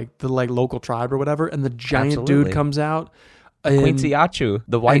against like the local tribe or whatever, and the giant dude comes out? Quincy Achu,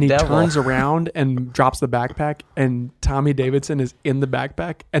 the white devil. And he turns around and drops the backpack, and Tommy Davidson is in the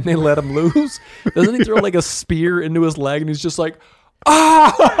backpack, and they let him loose. Doesn't he throw like a spear into his leg, and he's just like,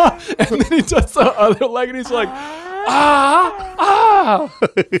 ah! And then he does the other leg, and he's like, ah!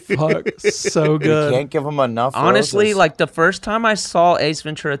 Fuck, so good. You can't give him enough Honestly, roses. like the first time I saw Ace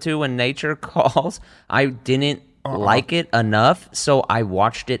Ventura 2, When Nature Calls, I didn't like it enough, so I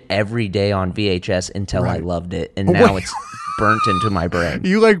watched it every day on VHS until I loved it, and now it's burnt into my brain.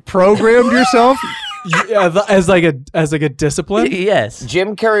 You like programmed yourself? Yeah, as like a discipline. Yes.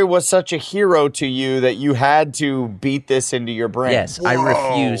 Jim Carrey was such a hero to you that you had to beat this into your brain. Yes, I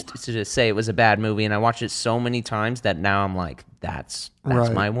refused to just say it was a bad movie, and I watched it so many times that now I'm like, that's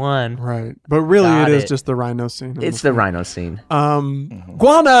my one. Right. But really, Got it is it. just the rhino scene. It's the rhino scene.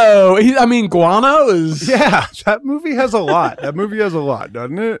 Guano. Guano is... Yeah, that movie has a lot. That movie has a lot,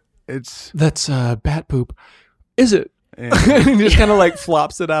 doesn't it? That's bat poop. Is it? And he just kind of like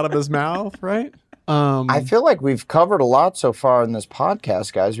flops it out of his mouth, right? I feel like we've covered a lot so far in this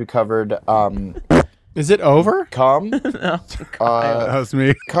podcast, guys. We covered... Is it over? Cum? No. That was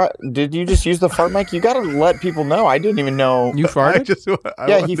me. Did you just use the fart mic? You got to let people know. I didn't even know. You farted?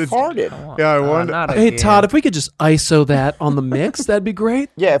 He farted. Yeah, I wanted. Hey, Todd, if we could just ISO that on the mix, that'd be great.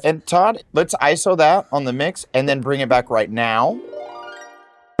 Yeah, and Todd, let's ISO that on the mix and then bring it back right now.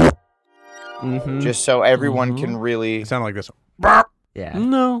 Mm-hmm. Just so everyone can really... It sounded like this. Yeah.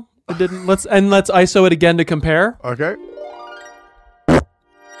 No, it didn't. Let's ISO it again to compare. Okay.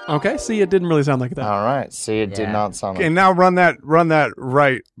 Okay, see, it didn't really sound like that. All right. See, it did not sound Okay, like now run that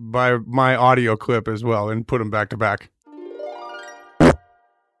right by my audio clip as well and put them back to back.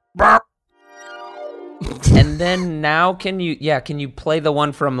 And then now can you play the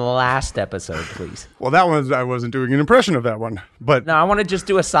one from the last episode, please? Well, that one I wasn't doing an impression of that one, but No, I want to just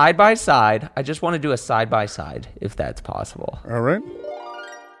do a side by side. I just want to do a side by side, if that's possible. all right.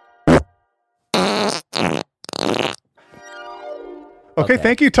 Okay,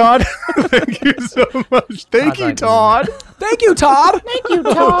 thank you, Todd. Thank you so much. Thank you, Todd. Thank you, Todd. Thank you,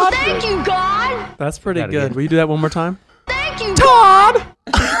 Todd. Thank you, God. That's pretty Gotta good. get- Will you do that one more time? Thank you, Todd.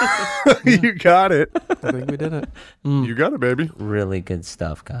 You got it. I think we did it. You got it, baby. Really good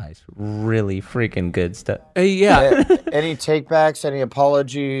stuff, guys. Really freaking good stuff. Hey, yeah. Any takebacks? Any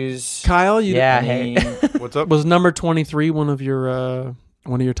apologies? Kyle, you Yeah, Any- What's up? was number 23 one of your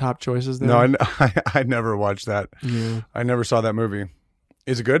top choices there? No, I never watched that. Yeah. I never saw that movie.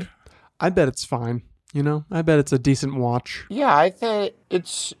 Is it good? I bet it's fine. You know, I bet it's a decent watch. Yeah, I think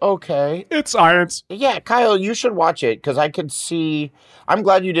it's okay. It's science. Yeah, Kyle, you should watch it because I could see. I'm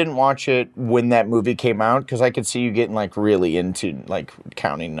glad you didn't watch it when that movie came out because I could see you getting like really into like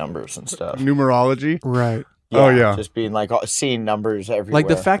counting numbers and stuff. Numerology? Right. Oh, yeah. Just being like seeing numbers everywhere. Like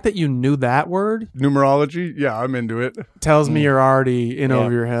the fact that you knew that word Numerology? Yeah, I'm into it. tells me you're already in over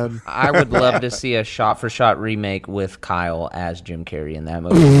your head. I would love to see a shot-for-shot remake with Kyle as Jim Carrey in that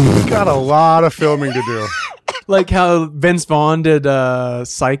movie. We got a lot of filming to do. Like how Vince Vaughn did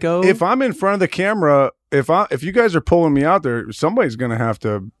Psycho. If I'm in front of the camera, if you guys are pulling me out there, somebody's gonna have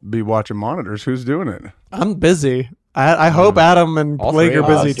to be watching monitors. Who's doing it? I'm busy. I hope Adam and All Blake three are of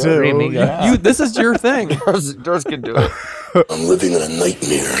busy us. too. Three amigos. You, this is your thing. Doris can do it. I'm living in a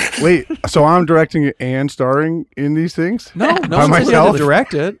nightmare. Wait, so I'm directing it and starring in these things? No, By no one said you had myself? to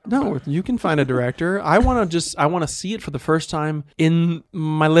direct it. No, you can find a director. I want to see it for the first time in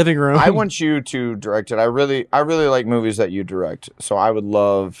my living room. I want you to direct it. I really like movies that you direct. So I would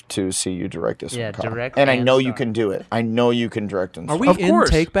love to see you direct this Yeah, one, Kyle. direct And I and know you star. can do it. I know you can direct and Are we star. in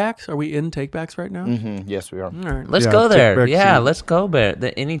course. takebacks? Are we in takebacks right now? Yes, we are. All right. Let's Yeah, go there. take back Yeah, to- let's go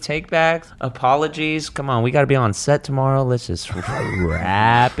there. Any takebacks, apologies? Come on, we got to be on set tomorrow. Let's just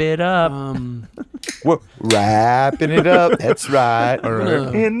wrap it up. We're wrapping it up. That's right. All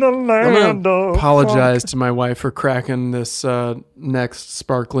right. In the I'm land gonna of apologize to my wife for cracking this next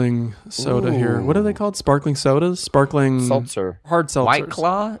sparkling soda here. What are they called? Sparkling sodas? Sparkling Seltzer. Hard seltzers. White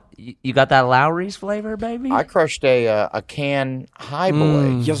Claw, you got that Lowry's flavor, baby? I crushed a can High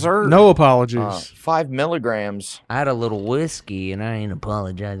Boy. Yes, sir. No apologies. 5 milligrams. I had a little whiskey, and I ain't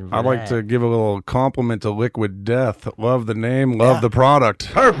apologizing for I'd like that. to give a little compliment to Liquid Death. Love the name, love the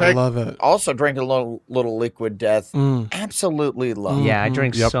product. I love it. Also drank a little Liquid Death. Absolutely love. Yeah, I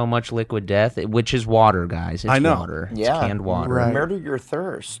drink so much Liquid Death, which is water, guys. It's I know. water. It's Yeah. canned water. Right. Murder your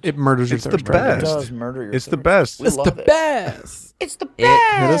thirst. It murders your It's the thirst right there. It best. does murder your It's thirst. the best. We love it. best. It's the It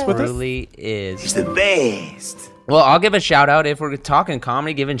best. truly is. It's the best. Well, I'll give a shout out. If we're talking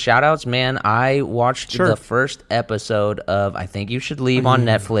comedy, giving shout outs, man, I watched the first episode of I Think You Should Leave on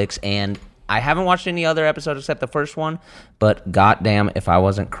Netflix, and I haven't watched any other episode except the first one, but goddamn if I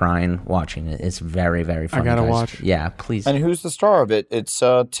wasn't crying watching it. It's very, very funny. gotta guys. watch. Yeah, please. And who's the star of it? It's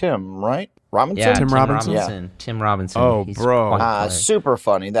Tim, right? Robinson? Yeah, Tim Robinson? Yeah. Tim Robinson. Oh, He's bro. quite hilarious. Super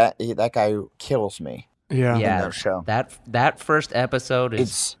funny. That guy kills me. Yeah. Yeah, that show. That first episode is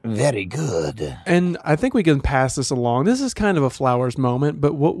It's very good. And I think we can pass this along. This is kind of a Flowers moment,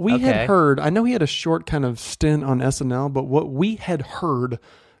 but what we Okay. had heard, I know he had a short kind of stint on SNL, but what we had heard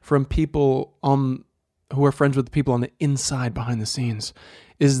from people who are friends with the people on the inside behind the scenes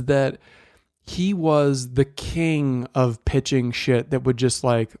is that he was the king of pitching shit that would just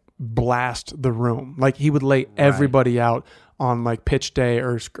like blast the room. Like he would lay everybody out on like pitch day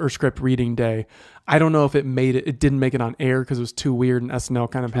or script reading day. I don't know if it didn't make it on air because it was too weird, and SNL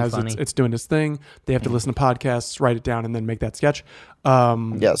kind of has it's doing its thing. They have to listen to podcasts, write it down, and then make that sketch.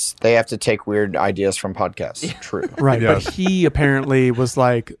 Yes, they have to take weird ideas from podcasts. True. Right, Yes. but he apparently was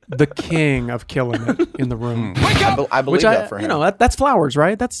like the king of killing it in the room. I believe Which that for him. that's Flowers,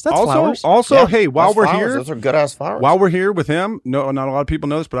 right? That's Flowers. Also, Yeah, hey, while that's we're flowers. here, Those are good ass flowers. while we're here with him, no, not a lot of people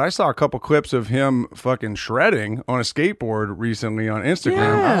know this, but I saw a couple clips of him fucking shredding on a skateboard recently on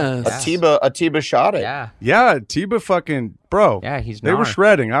Instagram. Yes. Atiba shot it. yeah. Yeah, Tiba fucking bro. Yeah, he's they were gnar.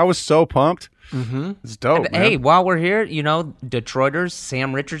 shredding. I was so pumped. Mm-hmm. It's dope. And, man. hey, while we're here, Detroiters,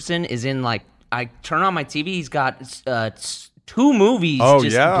 Sam Richardson is in like I turn on my TV, he's got 2 movies Oh,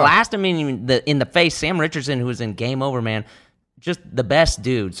 just yeah. blast him in the face. Sam Richardson, who was in Game Over, man, just the best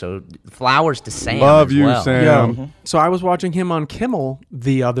dude. So flowers to Sam. Love as you, well. Sam. Yeah. So I was watching him on Kimmel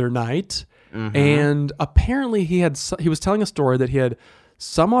the other night, and apparently he was telling a story that he had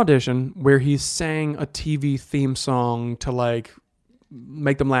some audition where he sang a TV theme song to like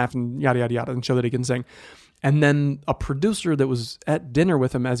make them laugh and yada, yada, yada, and show that he can sing. And then a producer that was at dinner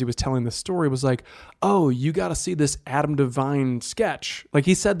with him as he was telling the story was like, oh, you got to see this Adam Devine sketch. Like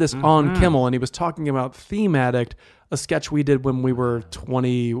he said this on Kimmel, and he was talking about Theme Addict, a sketch we did when we were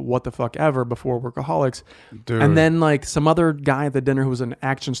 20 what the fuck ever before Workaholics. Dude. And then like some other guy at the dinner who was an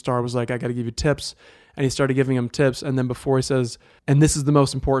action star was like, I got to give you tips. And he started giving him tips. And then before he says, and this is the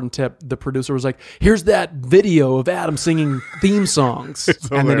most important tip, the producer was like, here's that video of Adam singing theme songs.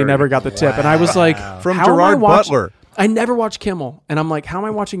 And then he never got the tip. And I was like, from how Gerard am I watching? Butler. I never watched Kimmel. And I'm like, how am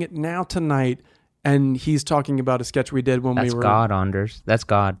I watching it now tonight? And he's talking about a sketch we did when we were. That's God, Anders. That's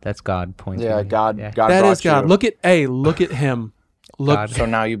God. That's God. Point. Yeah, God. Yeah. God. That brought is God. you. Look at him. Look. God. So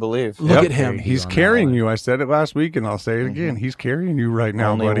now you believe. Look at him. He's carrying you. I said it last week, and I'll say it again. He's carrying you right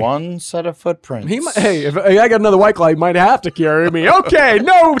now, Only buddy. one set of footprints. He might, hey, if I got another White Claw, he might have to carry me. Okay,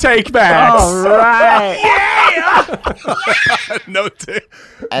 no take backs. All right. No take.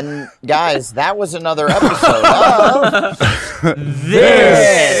 And guys, that was another episode of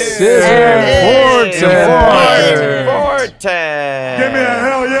This is Important. Give me a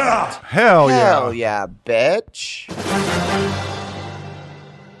hell yeah! Hell yeah. Hell yeah, bitch.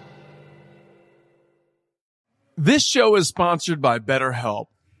 This show is sponsored by BetterHelp.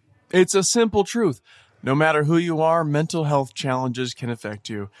 It's a simple truth. No matter who you are, mental health challenges can affect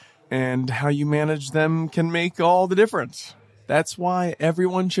you, and how you manage them can make all the difference. That's why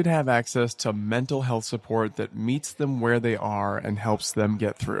everyone should have access to mental health support that meets them where they are and helps them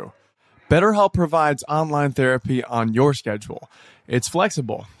get through. BetterHelp provides online therapy on your schedule. It's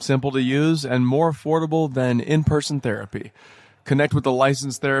flexible, simple to use, and more affordable than in-person therapy. Connect with a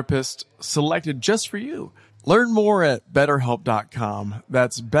licensed therapist selected just for you. Learn more at BetterHelp.com.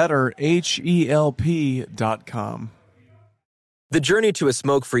 That's BetterHelp.com. The journey to a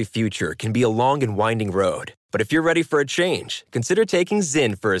smoke-free future can be a long and winding road. But if you're ready for a change, consider taking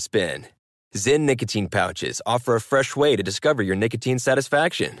Zyn for a spin. Zyn nicotine pouches offer a fresh way to discover your nicotine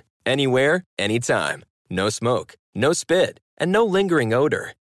satisfaction. Anywhere, anytime. No smoke, no spit, and no lingering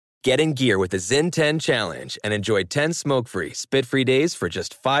odor. Get in gear with the Zyn 10 Challenge and enjoy 10 smoke-free, spit-free days for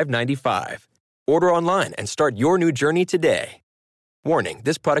just $5.95. Order online and start your new journey today. Warning,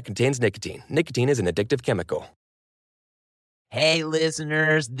 this product contains nicotine. Nicotine is an addictive chemical. Hey,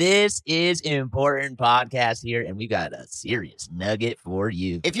 listeners, this is Important Podcast here, and we got a serious nugget for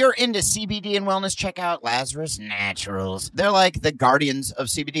you. If you're into CBD and wellness, check out Lazarus Naturals. They're like the guardians of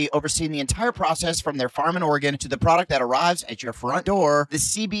CBD, overseeing the entire process from their farm in Oregon to the product that arrives at your front door. The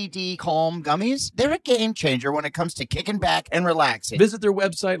CBD Calm Gummies, they're a game changer when it comes to kicking back and relaxing. Visit their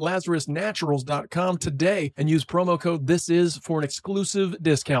website, LazarusNaturals.com today and use promo code THISIS for an exclusive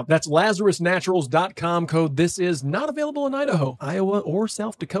discount. That's LazarusNaturals.com, code THISIS, not available in Idaho, Iowa, or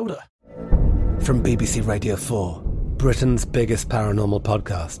South Dakota. From BBC Radio 4, Britain's biggest paranormal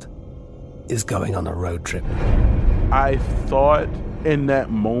podcast is going on a road trip. I thought in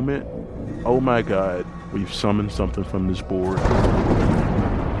that moment, oh my God, we've summoned something from this board.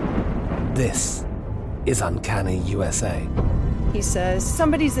 This is Uncanny USA. He says,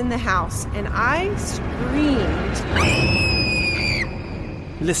 somebody's in the house, and I screamed.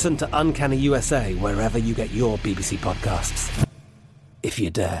 Listen to Uncanny USA wherever you get your BBC podcasts, if you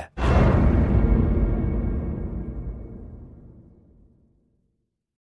dare.